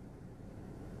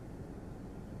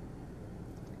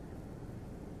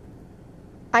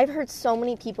 I've heard so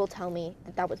many people tell me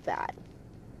that that was bad.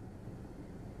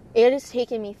 It has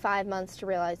taken me 5 months to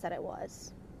realize that it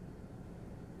was.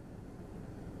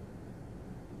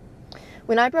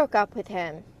 When I broke up with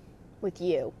him, with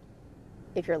you,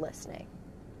 if you're listening,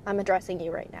 I'm addressing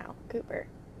you right now, Cooper.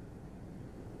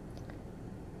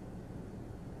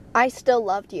 I still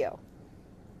loved you.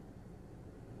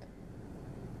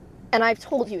 And I've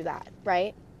told you that,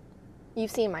 right?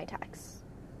 You've seen my texts.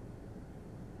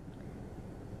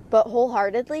 But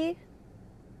wholeheartedly,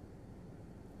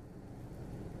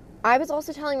 I was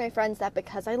also telling my friends that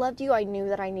because I loved you, I knew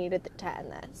that I needed to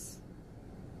end this.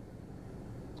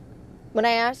 When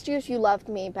I asked you if you loved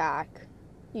me back,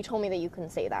 you told me that you couldn't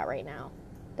say that right now.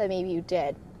 That maybe you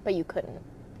did, but you couldn't.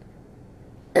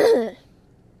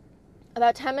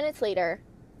 About 10 minutes later,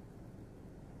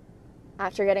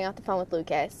 after getting off the phone with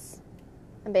Lucas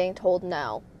and being told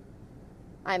no,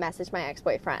 I messaged my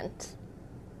ex-boyfriend.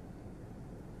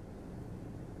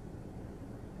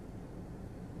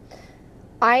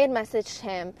 I had messaged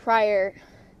him prior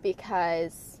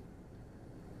because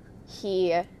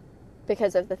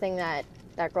of the thing that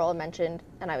girl had mentioned,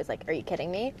 and I was like, are you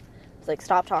kidding me? I was like,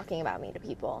 stop talking about me to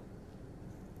people.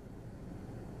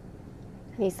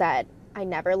 And he said, I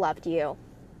never loved you.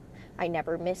 I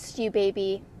never missed you,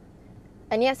 baby.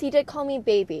 And yes, he did call me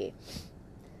baby.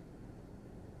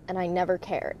 And I never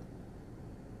cared.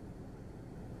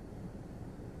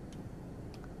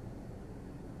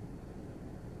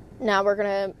 Now we're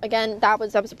gonna, again, that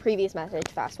was a previous message,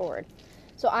 fast forward.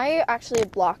 So I actually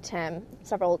blocked him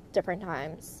several different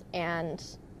times, and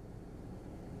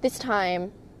this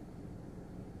time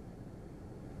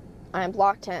I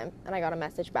unblocked him and I got a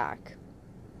message back.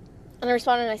 And I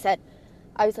responded and I said,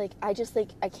 I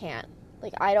can't.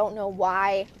 Like, I don't know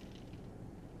why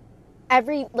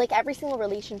every single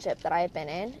relationship that I have been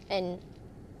in, and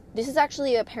this is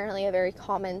actually apparently a very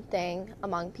common thing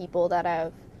among people that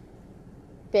have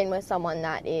been with someone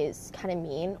that is kind of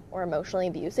mean or emotionally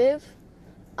abusive,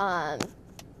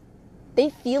 they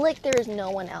feel like there is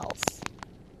no one else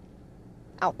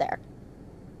out there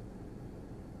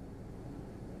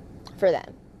for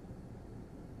them.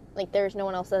 Like, there's no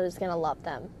one else that is going to love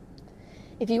them.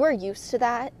 If you are used to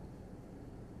that,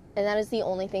 and that is the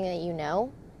only thing that you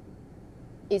know,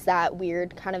 is that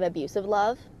weird kind of abusive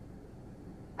love,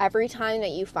 every time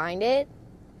that you find it,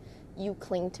 you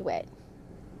cling to it.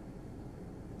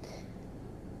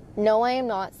 No, I am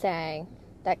not saying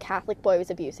that Catholic boy was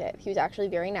abusive. He was actually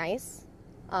very nice.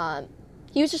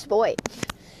 He was just a boy.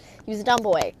 He was a dumb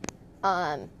boy.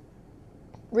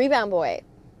 Rebound boy.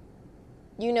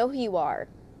 You know who you are.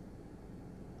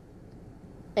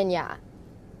 And yeah,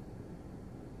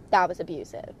 that was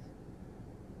abusive.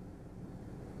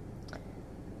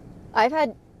 I've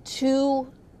had 2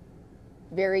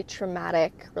 very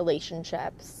traumatic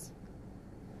relationships.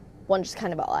 One just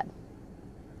kind of odd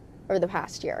over the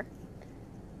past year.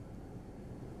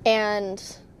 And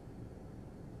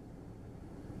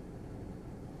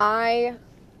sorry,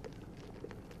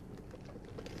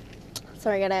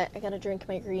 I gotta drink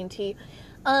my green tea.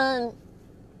 I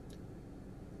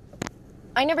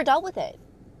never dealt with it.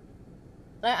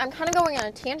 I'm kind of going on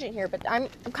a tangent here, but I'm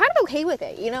kind of okay with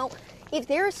it, you know? If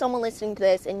there is someone listening to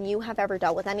this and you have ever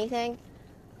dealt with anything,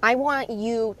 I want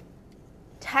you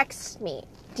text me,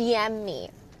 DM me.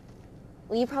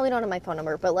 Well, you probably don't have my phone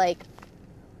number, but like,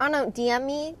 I don't know, DM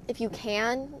me if you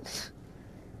can.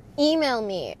 Email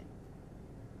me.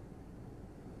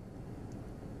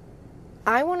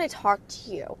 I want to talk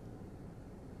to you.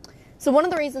 So one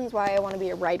of the reasons why I want to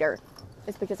be a writer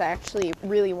is because I actually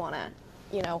really want to,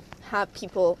 you know, have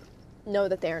people know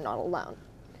that they are not alone.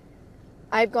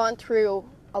 I've gone through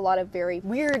a lot of very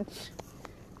weird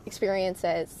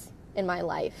experiences in my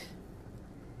life.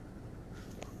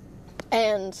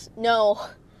 And no,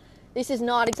 this is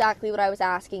not exactly what I was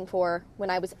asking for when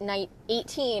I was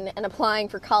 18 and applying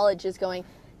for colleges going,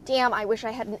 damn, I wish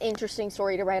I had an interesting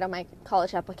story to write on my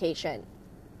college application.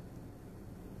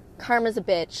 Karma's a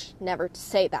bitch, never to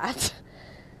say that.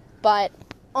 But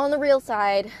on the real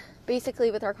side,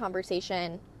 basically with our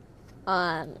conversation,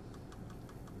 oh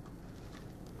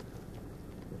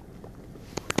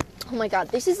my god,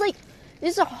 this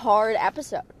is a hard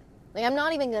episode. Like, I'm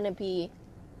not even gonna be,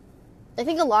 I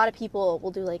think a lot of people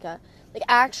will do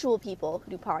actual people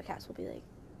who do podcasts will be like,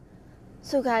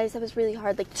 so guys, that was really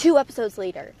hard, 2 episodes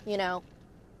later, you know?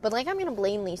 But I'm gonna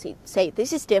blatantly say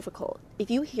this is difficult. If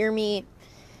you hear me,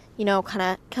 you know,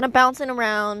 kind of bouncing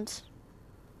around,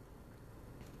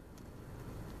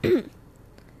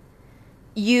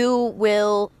 you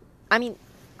will, I mean,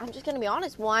 I'm just gonna be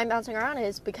honest, why I'm bouncing around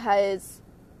is because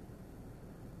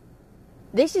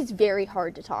this is very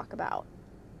hard to talk about.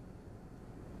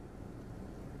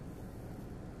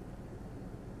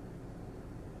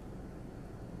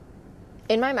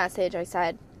 In my message, I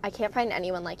said, I can't find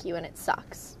anyone like you and it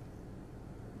sucks.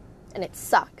 And it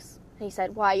sucks. And he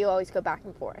said, why you always go back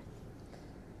and forth?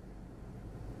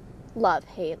 Love,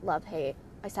 hate, love, hate.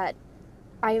 I said,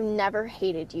 I have never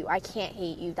hated you. I can't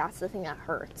hate you. That's the thing that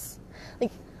hurts.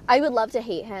 I would love to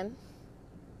hate him.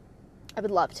 I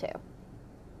would love to.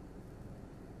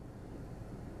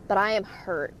 But I am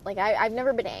hurt. I've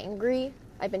never been angry.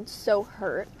 I've been so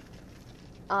hurt.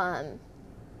 And,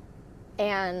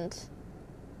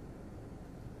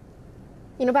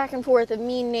 you know, back and forth of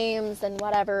mean names and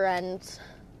whatever and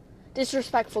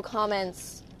disrespectful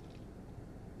comments.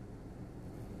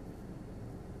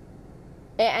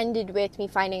 It ended with me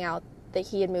finding out that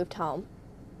he had moved home.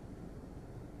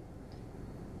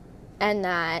 And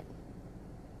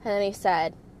then he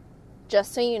said,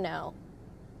 just so you know,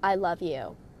 I love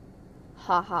you.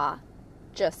 Ha ha.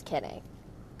 Just kidding.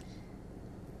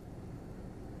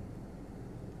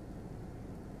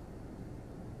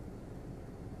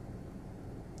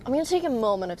 I'm going to take a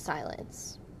moment of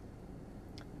silence.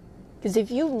 Because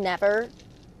if you've never,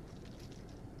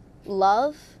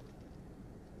 love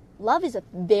is a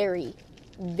very,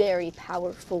 very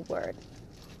powerful word.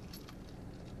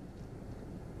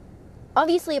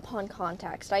 Obviously upon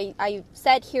context. I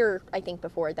said here, I think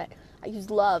before, that I use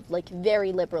love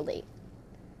very liberally.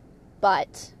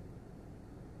 But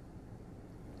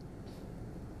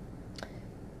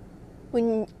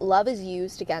when love is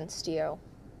used against you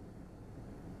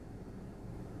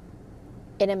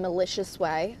in a malicious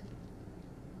way,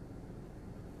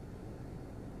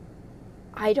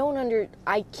 I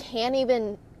can't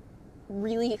even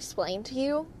really explain to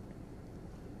you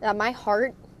that my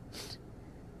heart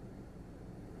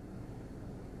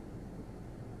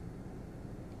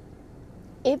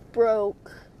it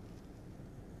broke.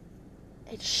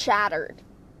 It shattered.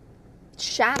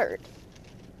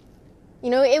 You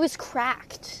know, it was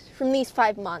cracked from these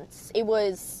 5 months. It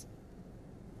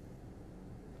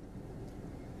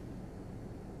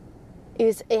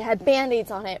had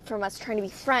Band-Aids on it from us trying to be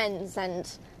friends and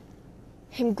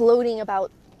him gloating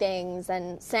about things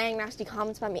and saying nasty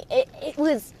comments about me. It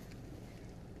was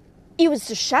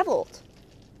disheveled.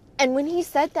 And when you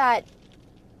said that,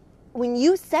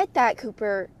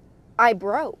 Cooper, I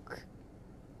broke.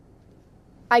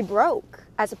 I broke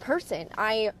as a person.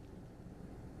 I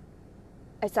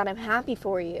said, I'm happy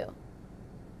for you.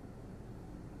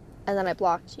 And then I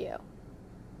blocked you.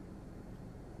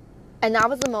 And that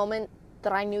was the moment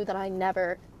that I knew that I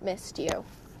never missed you.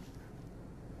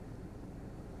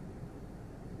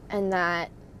 And that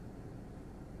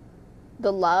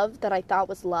the love that I thought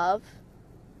was love,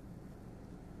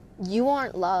 you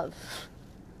aren't love.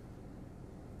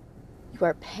 You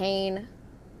are pain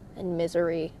and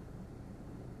misery.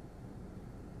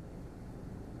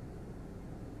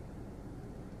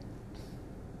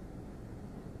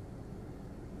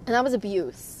 And that was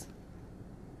abuse.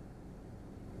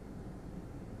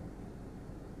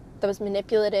 That was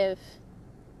manipulative.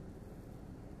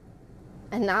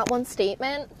 And that one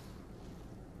statement,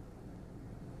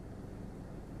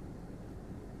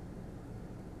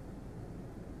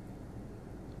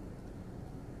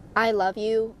 I love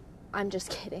you, I'm just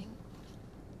kidding.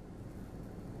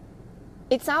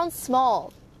 It sounds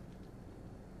small.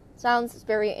 Sounds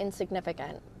very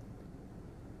insignificant.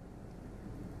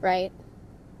 Right?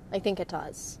 I think it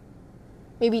does.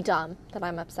 Maybe dumb that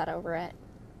I'm upset over it.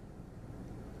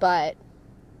 But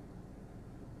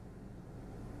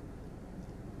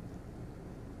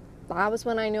that was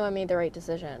when I knew I made the right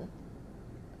decision.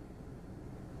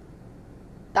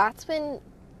 That's when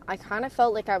I kind of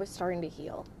felt like I was starting to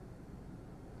heal.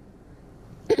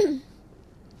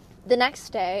 The next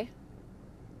day,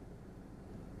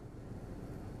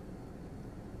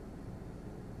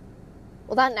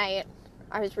 Well, that night,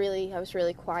 I was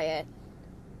really quiet.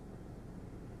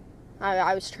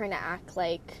 I was trying to act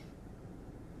like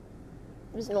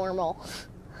it was normal.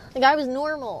 Like, I was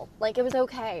normal. Like, it was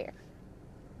okay.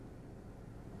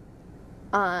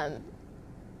 And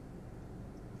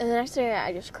the next day,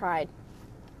 I just cried.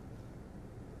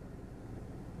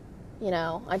 You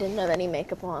know, I didn't have any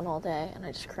makeup on all day, and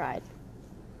I just cried.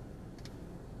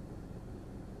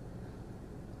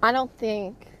 I don't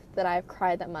think that I've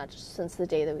cried that much since the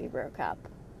day that we broke up.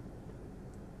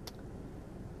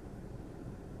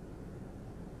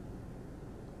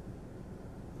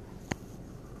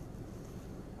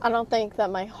 I don't think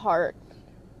that my heart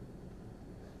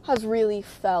has really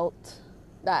felt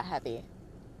that heavy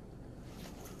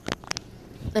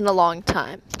in a long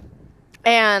time.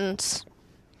 And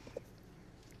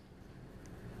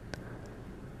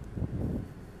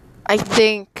I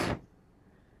think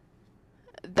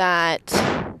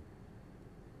that,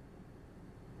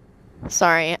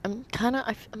 sorry, I'm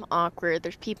awkward.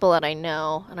 There's people that I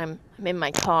know, and I'm in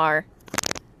my car,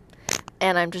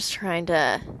 and I'm just trying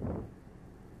to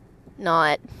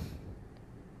not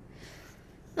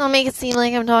make it seem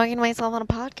like I'm talking to myself on a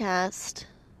podcast,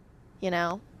 you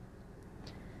know?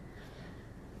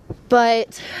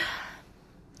 But,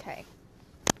 okay.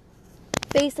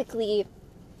 Basically,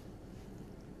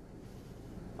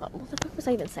 what the fuck was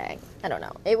I even saying? I don't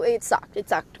know. It sucked,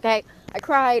 okay? I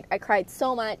cried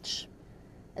so much,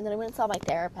 and then I went and saw my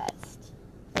therapist,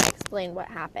 and I explained what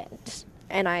happened,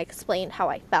 and I explained how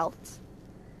I felt.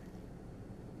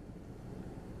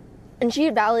 And she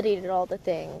had validated all the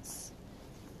things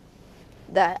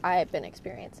that I had been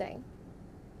experiencing.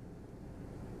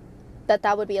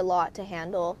 That would be a lot to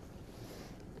handle.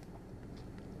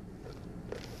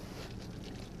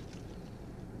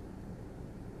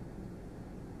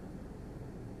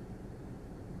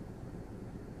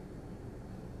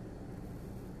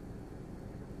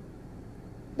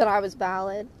 That I was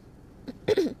valid.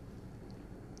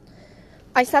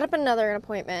 I set up another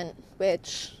appointment,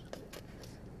 which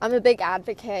I'm a big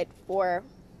advocate for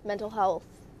mental health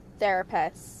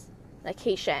therapists,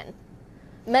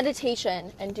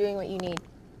 meditation, and doing what you need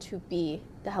to be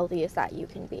the healthiest that you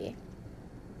can be.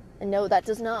 And no, that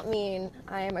does not mean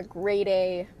I am a grade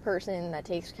A person that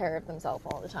takes care of themselves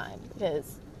all the time.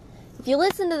 Because if you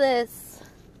listen to this,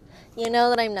 you know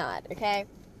that I'm not, okay?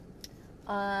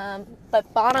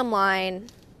 But bottom line,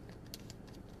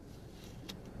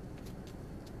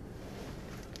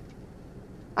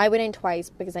 I went in twice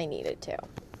because I needed to.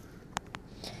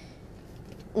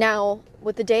 Now,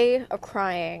 with the day of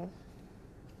crying,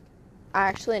 I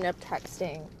actually ended up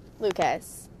texting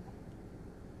Lucas.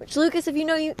 Which, Lucas, if you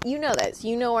know, you know this.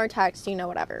 You know our text, you know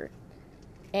whatever.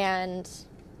 And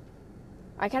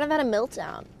I kind of had a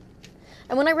meltdown.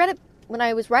 And when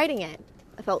I was writing it,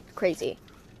 I felt crazy.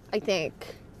 I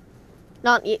think.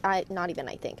 I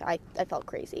felt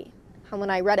crazy. And when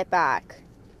I read it back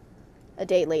a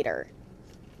day later,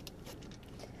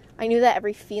 I knew that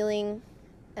every feeling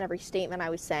and every statement I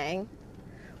was saying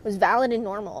was valid and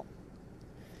normal.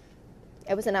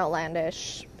 It wasn't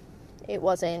outlandish. It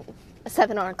wasn't a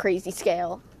 7 on a crazy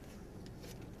scale.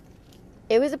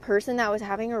 It was a person that was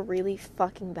having a really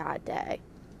fucking bad day.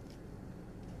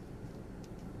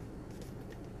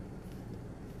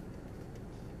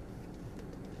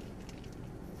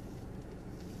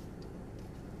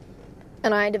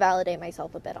 And I had to validate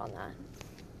myself a bit on that.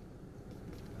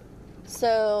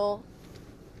 So,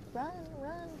 run.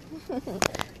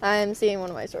 I'm seeing one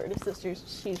of my sorority sisters.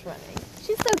 She's running.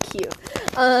 She's so cute.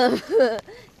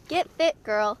 Get fit,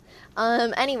 girl.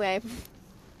 Anyway,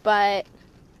 but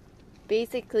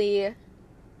basically,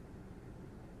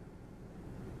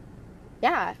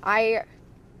 yeah, I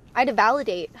had to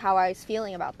validate how I was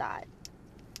feeling about that.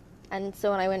 And so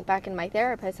when I went back in my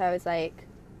therapist, I was like,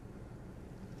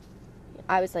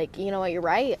 you know what, you're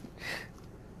right.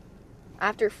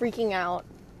 After freaking out,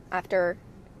 after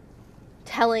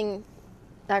telling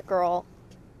that girl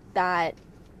that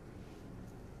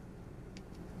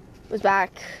was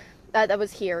back, that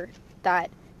was here,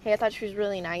 that, hey, I thought she was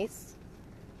really nice,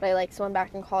 but I like someone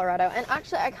back in Colorado. And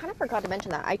actually, I kind of forgot to mention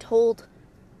that. I told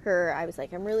her, I was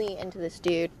like, I'm really into this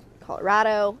dude,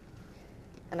 Colorado,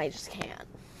 and I just can't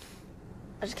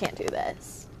do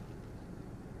this.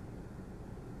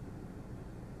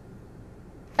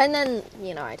 And then,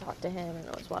 you know, I talked to him, and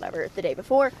it was whatever the day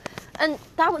before, and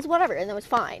that was whatever, and that was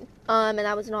fine. And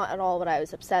that was not at all what I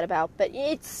was upset about, but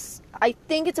I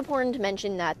think it's important to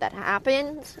mention that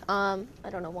happened. I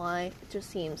don't know why, it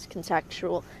just seems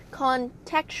contextual.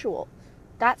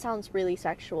 That sounds really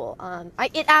sexual.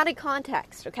 It added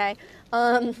context, okay?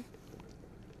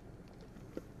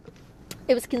 It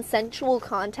It was consensual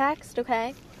context,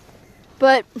 okay?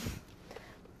 But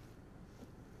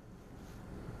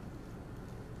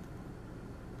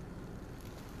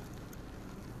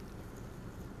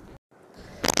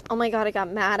oh my god, it got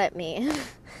mad at me.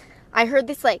 I heard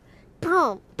this like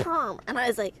prom, and I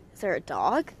was like, is there a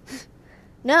dog?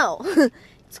 No.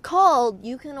 It's called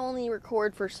you can only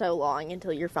record for so long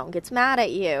until your phone gets mad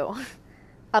at you.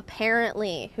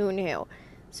 Apparently, who knew?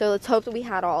 So let's hope that we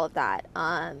had all of that.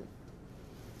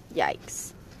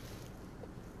 Yikes.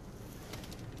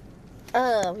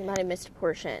 We might have missed a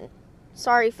portion.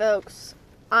 Sorry, folks.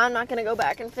 I'm not gonna go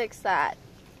back and fix that.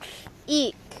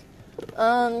 Eek.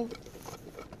 Sure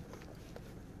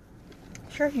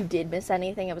if you did miss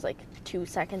anything, it was like 2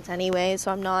 seconds anyway,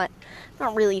 so I'm not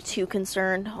really too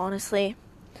concerned, honestly.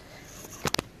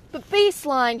 But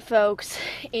baseline, folks,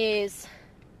 is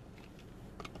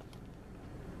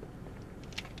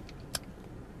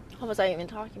what was I even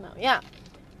talking about? Yeah.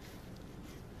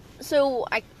 So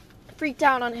I freaked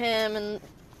out on him, and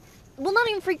well, not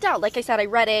even freaked out. Like I said, I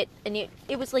read it, and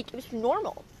it was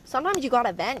normal. Sometimes you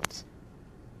gotta vent.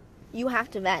 You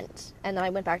have to vent. And then I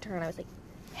went back to her and I was like,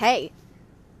 hey,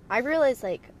 I realized,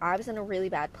 like, I was in a really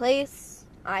bad place.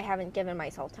 I haven't given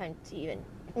myself time to even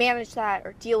manage that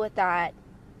or deal with that.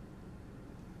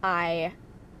 I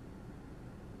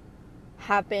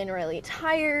have been really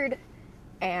tired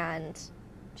and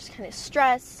just kind of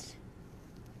stressed.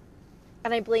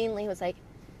 And I blatantly was like,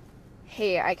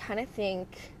 hey, I kind of think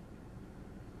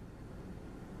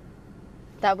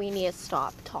that we need to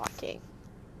stop talking.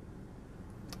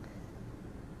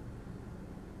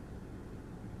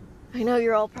 I know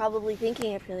you're all probably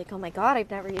thinking, if you're like, oh my god,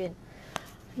 I've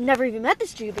never even met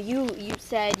this dude, but you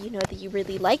said, that you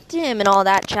really liked him and all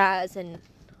that jazz and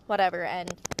whatever,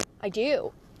 and I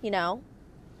do,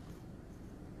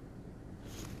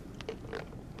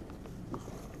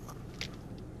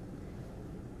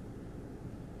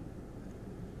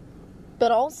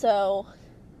 But also,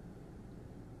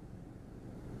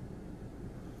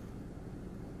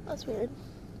 that's weird.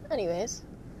 Anyways.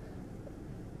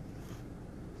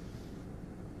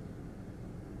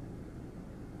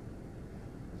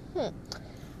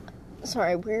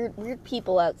 Sorry, weird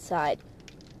people outside.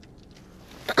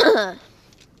 This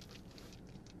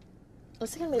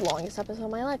is gonna be the longest episode of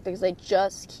my life because I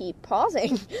just keep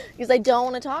pausing because I don't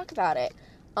want to talk about it.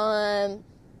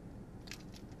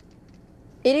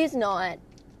 It is not.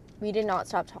 We did not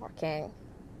stop talking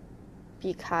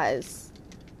because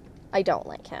I don't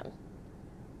like him.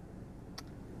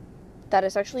 That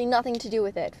has actually nothing to do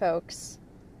with it, folks.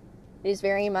 It is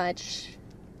very much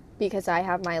because I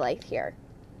have my life here.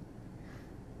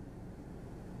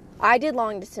 I did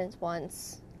long distance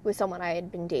once with someone I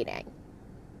had been dating.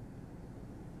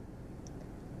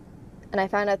 And I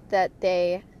found out that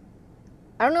I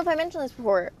don't know if I mentioned this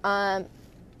before,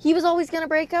 he was always going to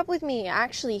break up with me.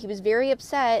 Actually, he was very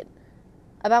upset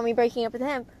about me breaking up with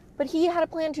him, but he had a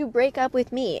plan to break up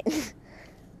with me.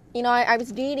 I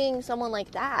was dating someone like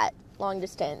that, long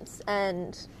distance,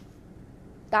 and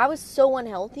that was so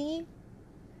unhealthy.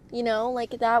 It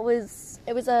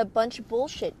was a bunch of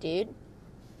bullshit, dude.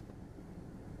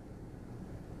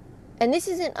 And this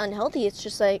isn't unhealthy, it's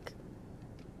just like,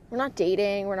 we're not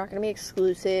dating, we're not going to be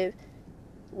exclusive.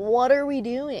 What are we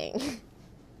doing?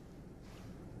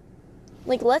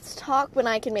 Let's talk when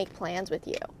I can make plans with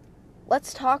you.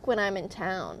 Let's talk when I'm in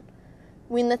town.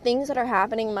 When the things that are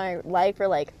happening in my life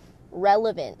are,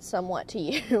 relevant somewhat to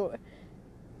you.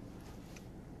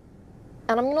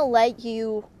 And I'm going to let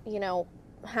you,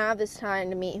 have this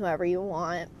time to meet whoever you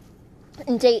want.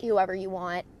 And date whoever you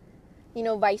want.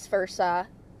 Vice versa.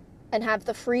 And have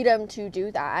the freedom to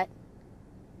do that.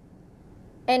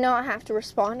 And not have to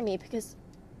respond to me because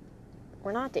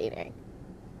we're not dating.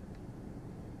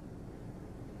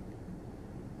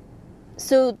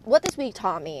 So, what this week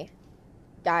taught me,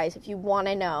 guys, if you want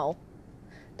to know,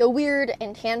 the weird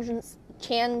and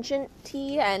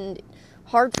tangenty and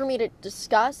hard for me to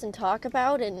discuss and talk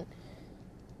about and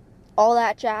all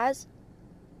that jazz,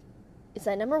 is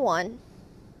that number one,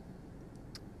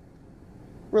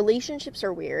 relationships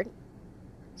are weird.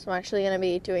 So I'm actually going to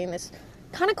be doing this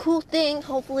kind of cool thing.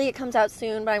 Hopefully it comes out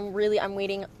soon, but I'm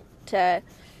waiting to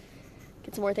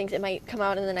get some more things. It might come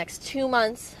out in the next 2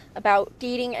 months about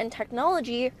dating and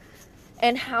technology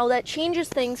and how that changes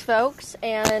things, folks,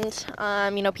 and,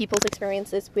 people's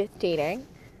experiences with dating.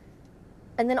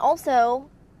 And then also,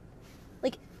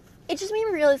 it just made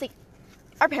me realize,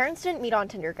 our parents didn't meet on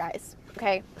Tinder, guys,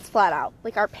 okay? It's flat out.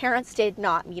 Our parents did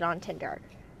not meet on Tinder.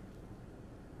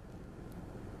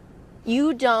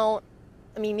 You don't,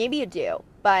 maybe you do,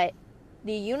 but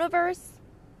the universe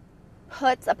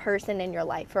puts a person in your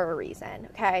life for a reason,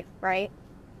 okay? Right?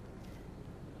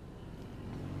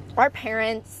 Our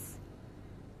parents,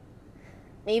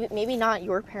 maybe not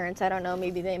your parents, I don't know,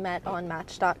 maybe they met on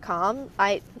Match.com.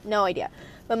 No idea.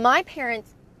 But my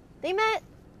parents, they met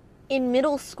in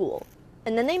middle school.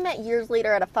 And then they met years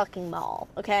later at a fucking mall,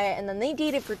 okay? And then they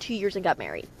dated for 2 years and got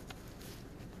married.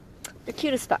 They're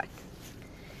cute as fuck.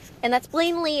 And that's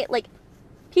blatantly, like,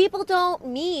 people don't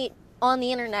meet on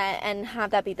the internet and have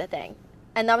that be the thing.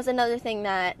 And that was another thing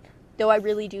that, though I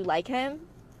really do like him,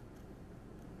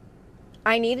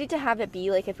 I needed to have it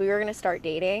be, like, if we were going to start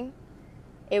dating,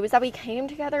 it was that we came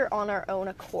together on our own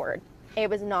accord. It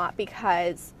was not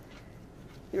because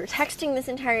we were texting this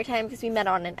entire time because we met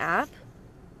on an app.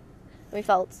 We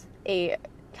felt a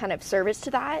kind of service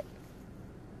to that.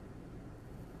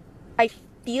 I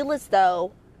feel as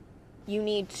though you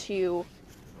need to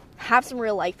have some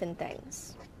real life in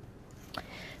things.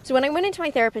 So when I went into my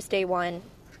therapist day one,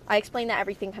 I explained that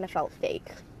everything kind of felt fake.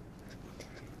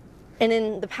 And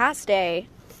in the past day,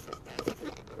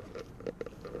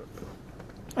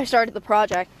 I started the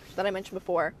project that I mentioned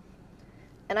before.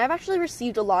 And I've actually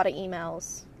received a lot of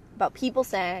emails about people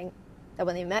saying that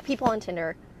when they met people on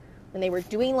Tinder, when they were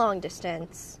doing long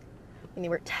distance, when they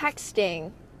were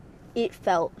texting, it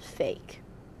felt fake.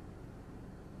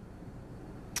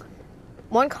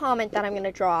 One comment that I'm going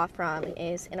to draw from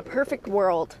is, in a perfect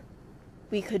world,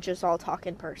 we could just all talk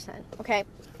in person, okay?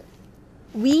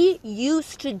 We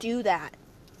used to do that.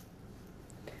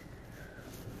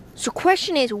 So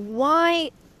question is,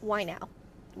 why now?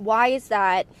 Why is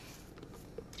that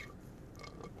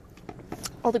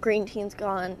all the green tea's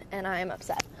gone and I am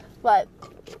upset? But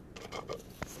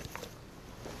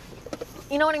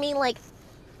you know what I mean? Like,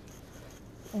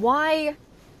 why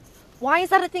is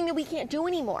that a thing that we can't do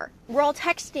anymore? We're all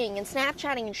texting and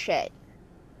Snapchatting and shit.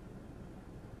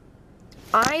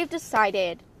 I've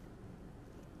decided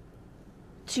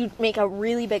to make a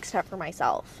really big step for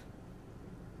myself.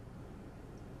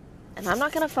 And I'm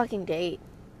not gonna fucking date.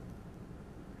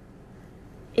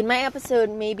 In my episode,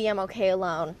 Maybe I'm Okay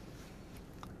Alone,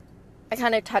 I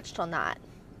kind of touched on that.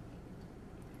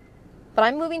 But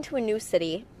I'm moving to a new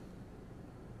city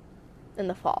in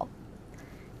the fall.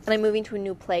 And I'm moving to a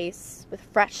new place with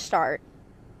a fresh start.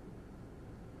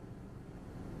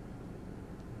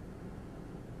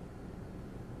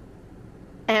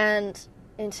 And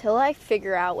until I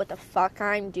figure out what the fuck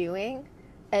I'm doing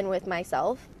and with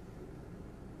myself,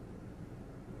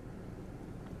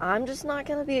 I'm just not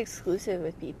gonna be exclusive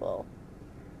with people.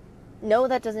 No,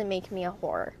 that doesn't make me a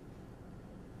whore.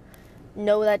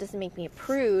 No, that doesn't make me a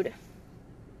prude.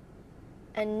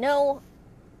 And no,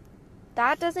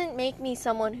 that doesn't make me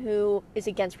someone who is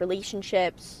against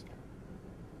relationships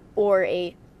or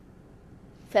a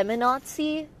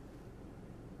feminazi.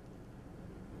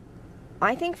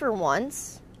 I think for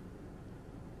once,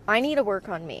 I need to work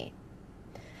on me.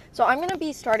 So I'm going to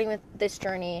be starting with this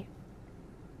journey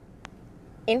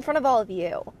in front of all of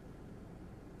you.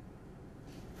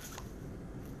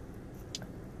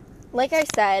 Like I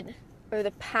said, over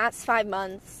the past 5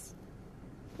 months,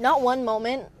 not one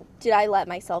moment did I let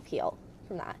myself heal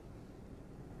from that.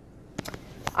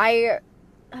 I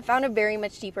have found a very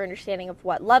much deeper understanding of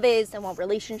what love is and what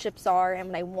relationships are and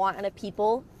what I want in a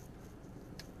people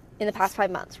in the past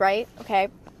 5 months, right? Okay.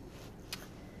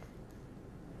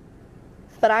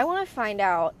 But I want to find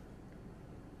out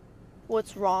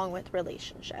what's wrong with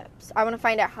relationships. I want to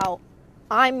find out how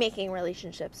I'm making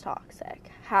relationships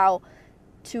toxic. How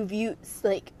to view,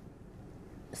 like,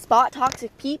 spot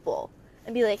toxic people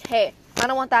and be like, hey, I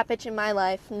don't want that bitch in my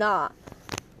life. Nah.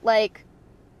 Like,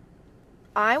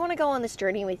 I want to go on this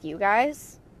journey with you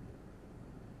guys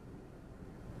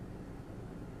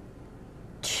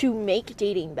to make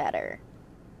dating better.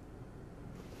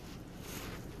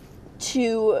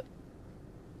 To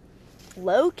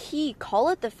low-key call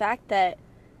it the fact that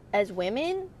as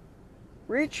women,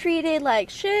 we're treated like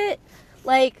shit.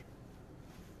 Like,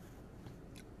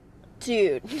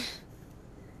 dude.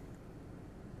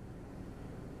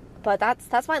 But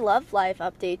that's my love life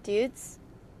update, dudes.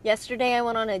 Yesterday I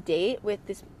went on a date with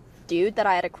this dude that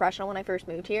I had a crush on when I first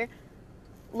moved here.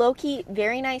 Low-key,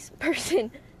 very nice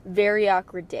person. Very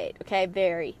awkward date, okay?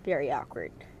 Very, very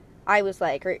awkward. I was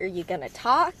like, are you gonna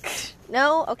talk?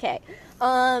 No? Okay.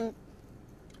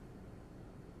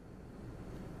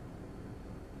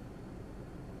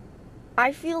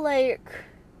 I feel like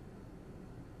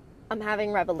I'm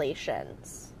having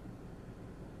revelations.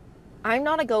 I'm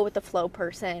not a go with the flow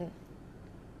person.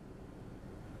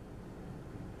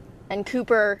 And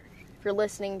Cooper, if you're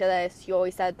listening to this, you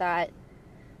always said that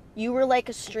you were like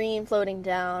a stream floating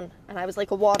down and I was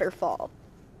like a waterfall.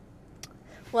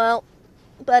 Well,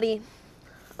 Buddy,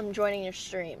 I'm joining your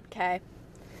stream, okay?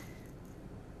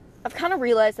 I've kind of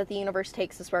realized that the universe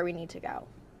takes us where we need to go.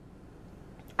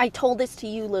 I told this to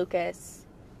you, Lucas,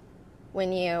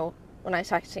 when I was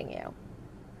texting you,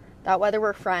 that whether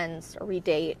we're friends or we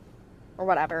date or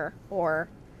whatever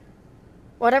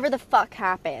the fuck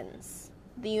happens,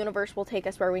 the universe will take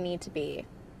us where we need to be.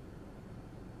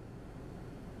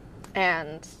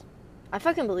 And I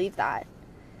fucking believe that.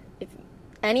 If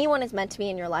anyone is meant to be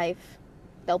in your life,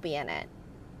 they'll be in it.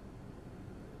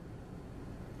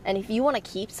 And if you want to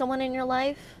keep someone in your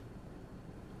life,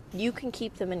 you can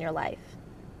keep them in your life.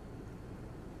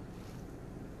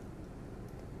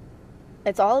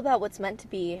 It's all about what's meant to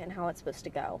be and how it's supposed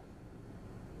to go.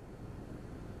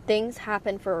 Things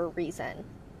happen for a reason.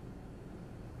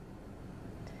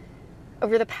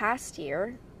 Over the past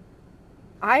year,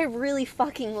 I really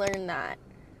fucking learned that.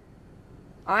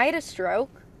 I had a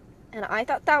stroke, and I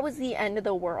thought that was the end of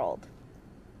the world.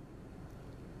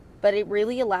 But it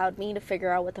really allowed me to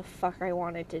figure out what the fuck I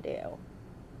wanted to do.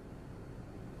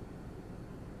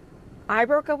 I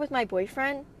broke up with my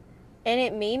boyfriend, and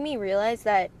it made me realize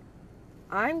that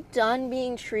I'm done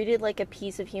being treated like a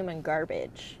piece of human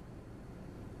garbage.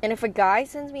 And if a guy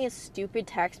sends me a stupid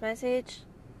text message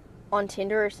on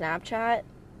Tinder or Snapchat,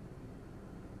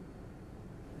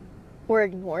 or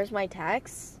ignores my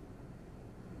texts,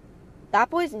 that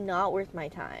boy's not worth my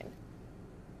time.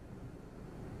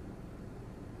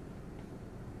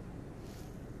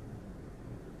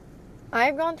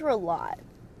 I've gone through a lot.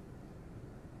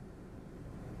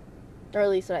 Or at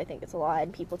least I think it's a lot,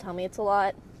 and people tell me it's a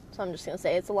lot, so I'm just gonna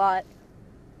say it's a lot.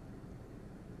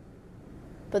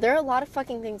 But there are a lot of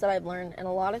fucking things that I've learned, and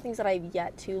a lot of things that I've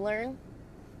yet to learn.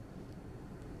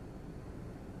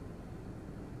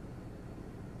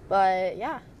 But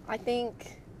yeah, I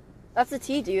think that's the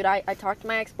tea, dude. I talked to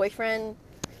my ex-boyfriend,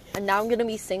 and now I'm gonna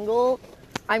be single.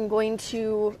 I'm going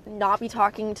to not be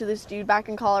talking to this dude back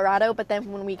in Colorado, but then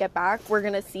when we get back, we're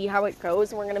gonna see how it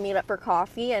goes, and we're gonna meet up for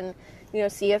coffee and,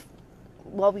 see if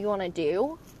what we want to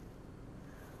do.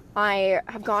 I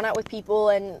have gone out with people,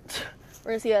 and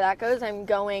we're gonna see how that goes. I'm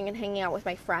going and hanging out with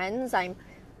my friends. I'm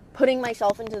putting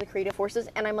myself into the creative forces,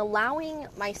 and I'm allowing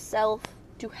myself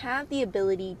to have the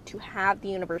ability to have the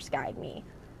universe guide me.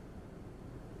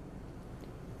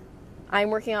 I'm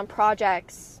working on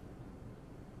projects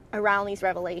around these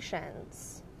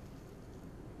revelations,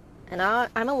 and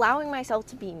I'm allowing myself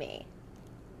to be me.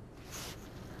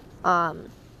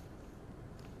 And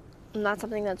that's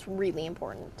something that's really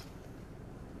important.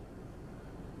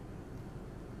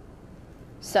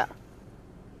 So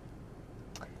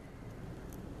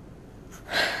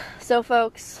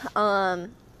folks,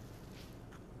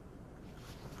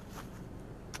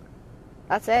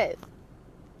 that's it.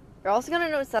 You're also going to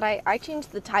notice that I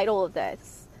changed the title of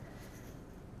this.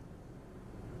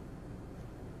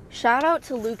 Shout out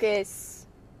to Lucas.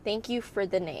 Thank you for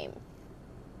the name.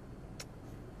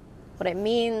 What it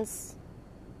means,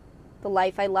 the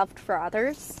life I loved for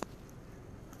others.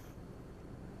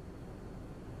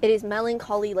 It is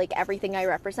melancholy like everything I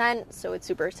represent, so it's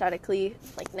super aesthetically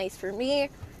nice for me.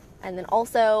 And then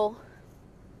also,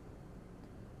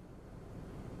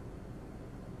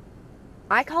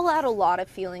 I call out a lot of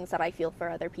feelings that I feel for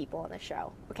other people on the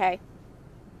show, okay?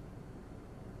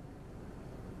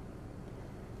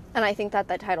 And I think that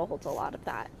title holds a lot of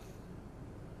that.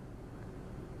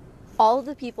 All of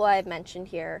the people I've mentioned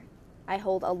here, I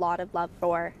hold a lot of love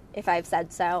for, if I've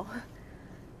said so.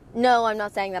 No, I'm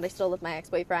not saying that I still love my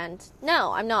ex-boyfriend.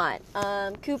 No, I'm not.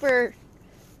 Cooper,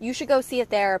 you should go see a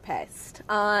therapist.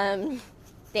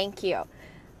 Thank you.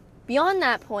 Beyond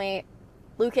that point,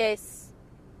 Lucas,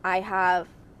 I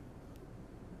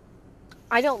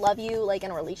don't love you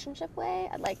in a relationship way.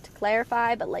 I'd like to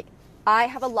clarify, but I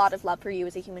have a lot of love for you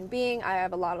as a human being. I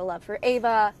have a lot of love for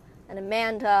Ava and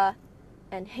Amanda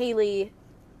and Haley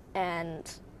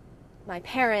and my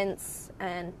parents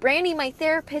and Brandy, my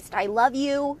therapist. I love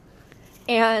you.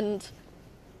 And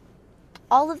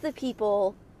all of the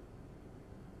people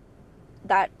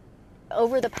that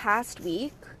over the past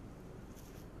week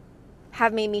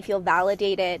have made me feel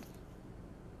validated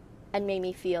and made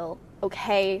me feel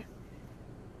okay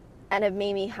and have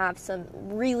made me have some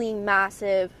really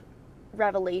massive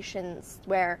revelations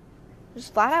where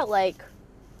just flat out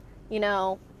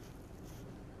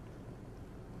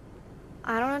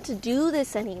I don't have to do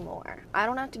this anymore. I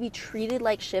don't have to be treated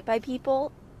like shit by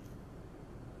people.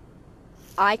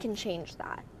 I can change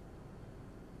that.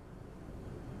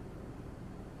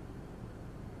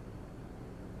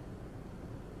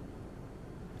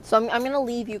 So I'm going to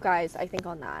leave you guys, I think,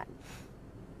 on that.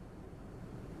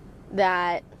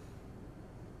 That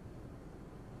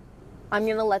I'm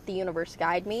gonna let the universe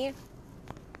guide me.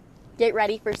 Get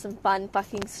ready for some fun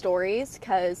fucking stories,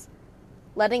 because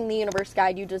letting the universe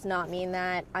guide you does not mean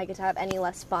that I get to have any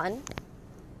less fun.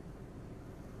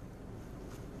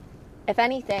 If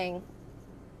anything,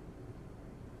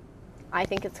 I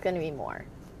think it's gonna be more.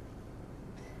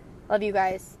 Love you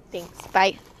guys. Thanks.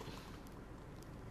 Bye.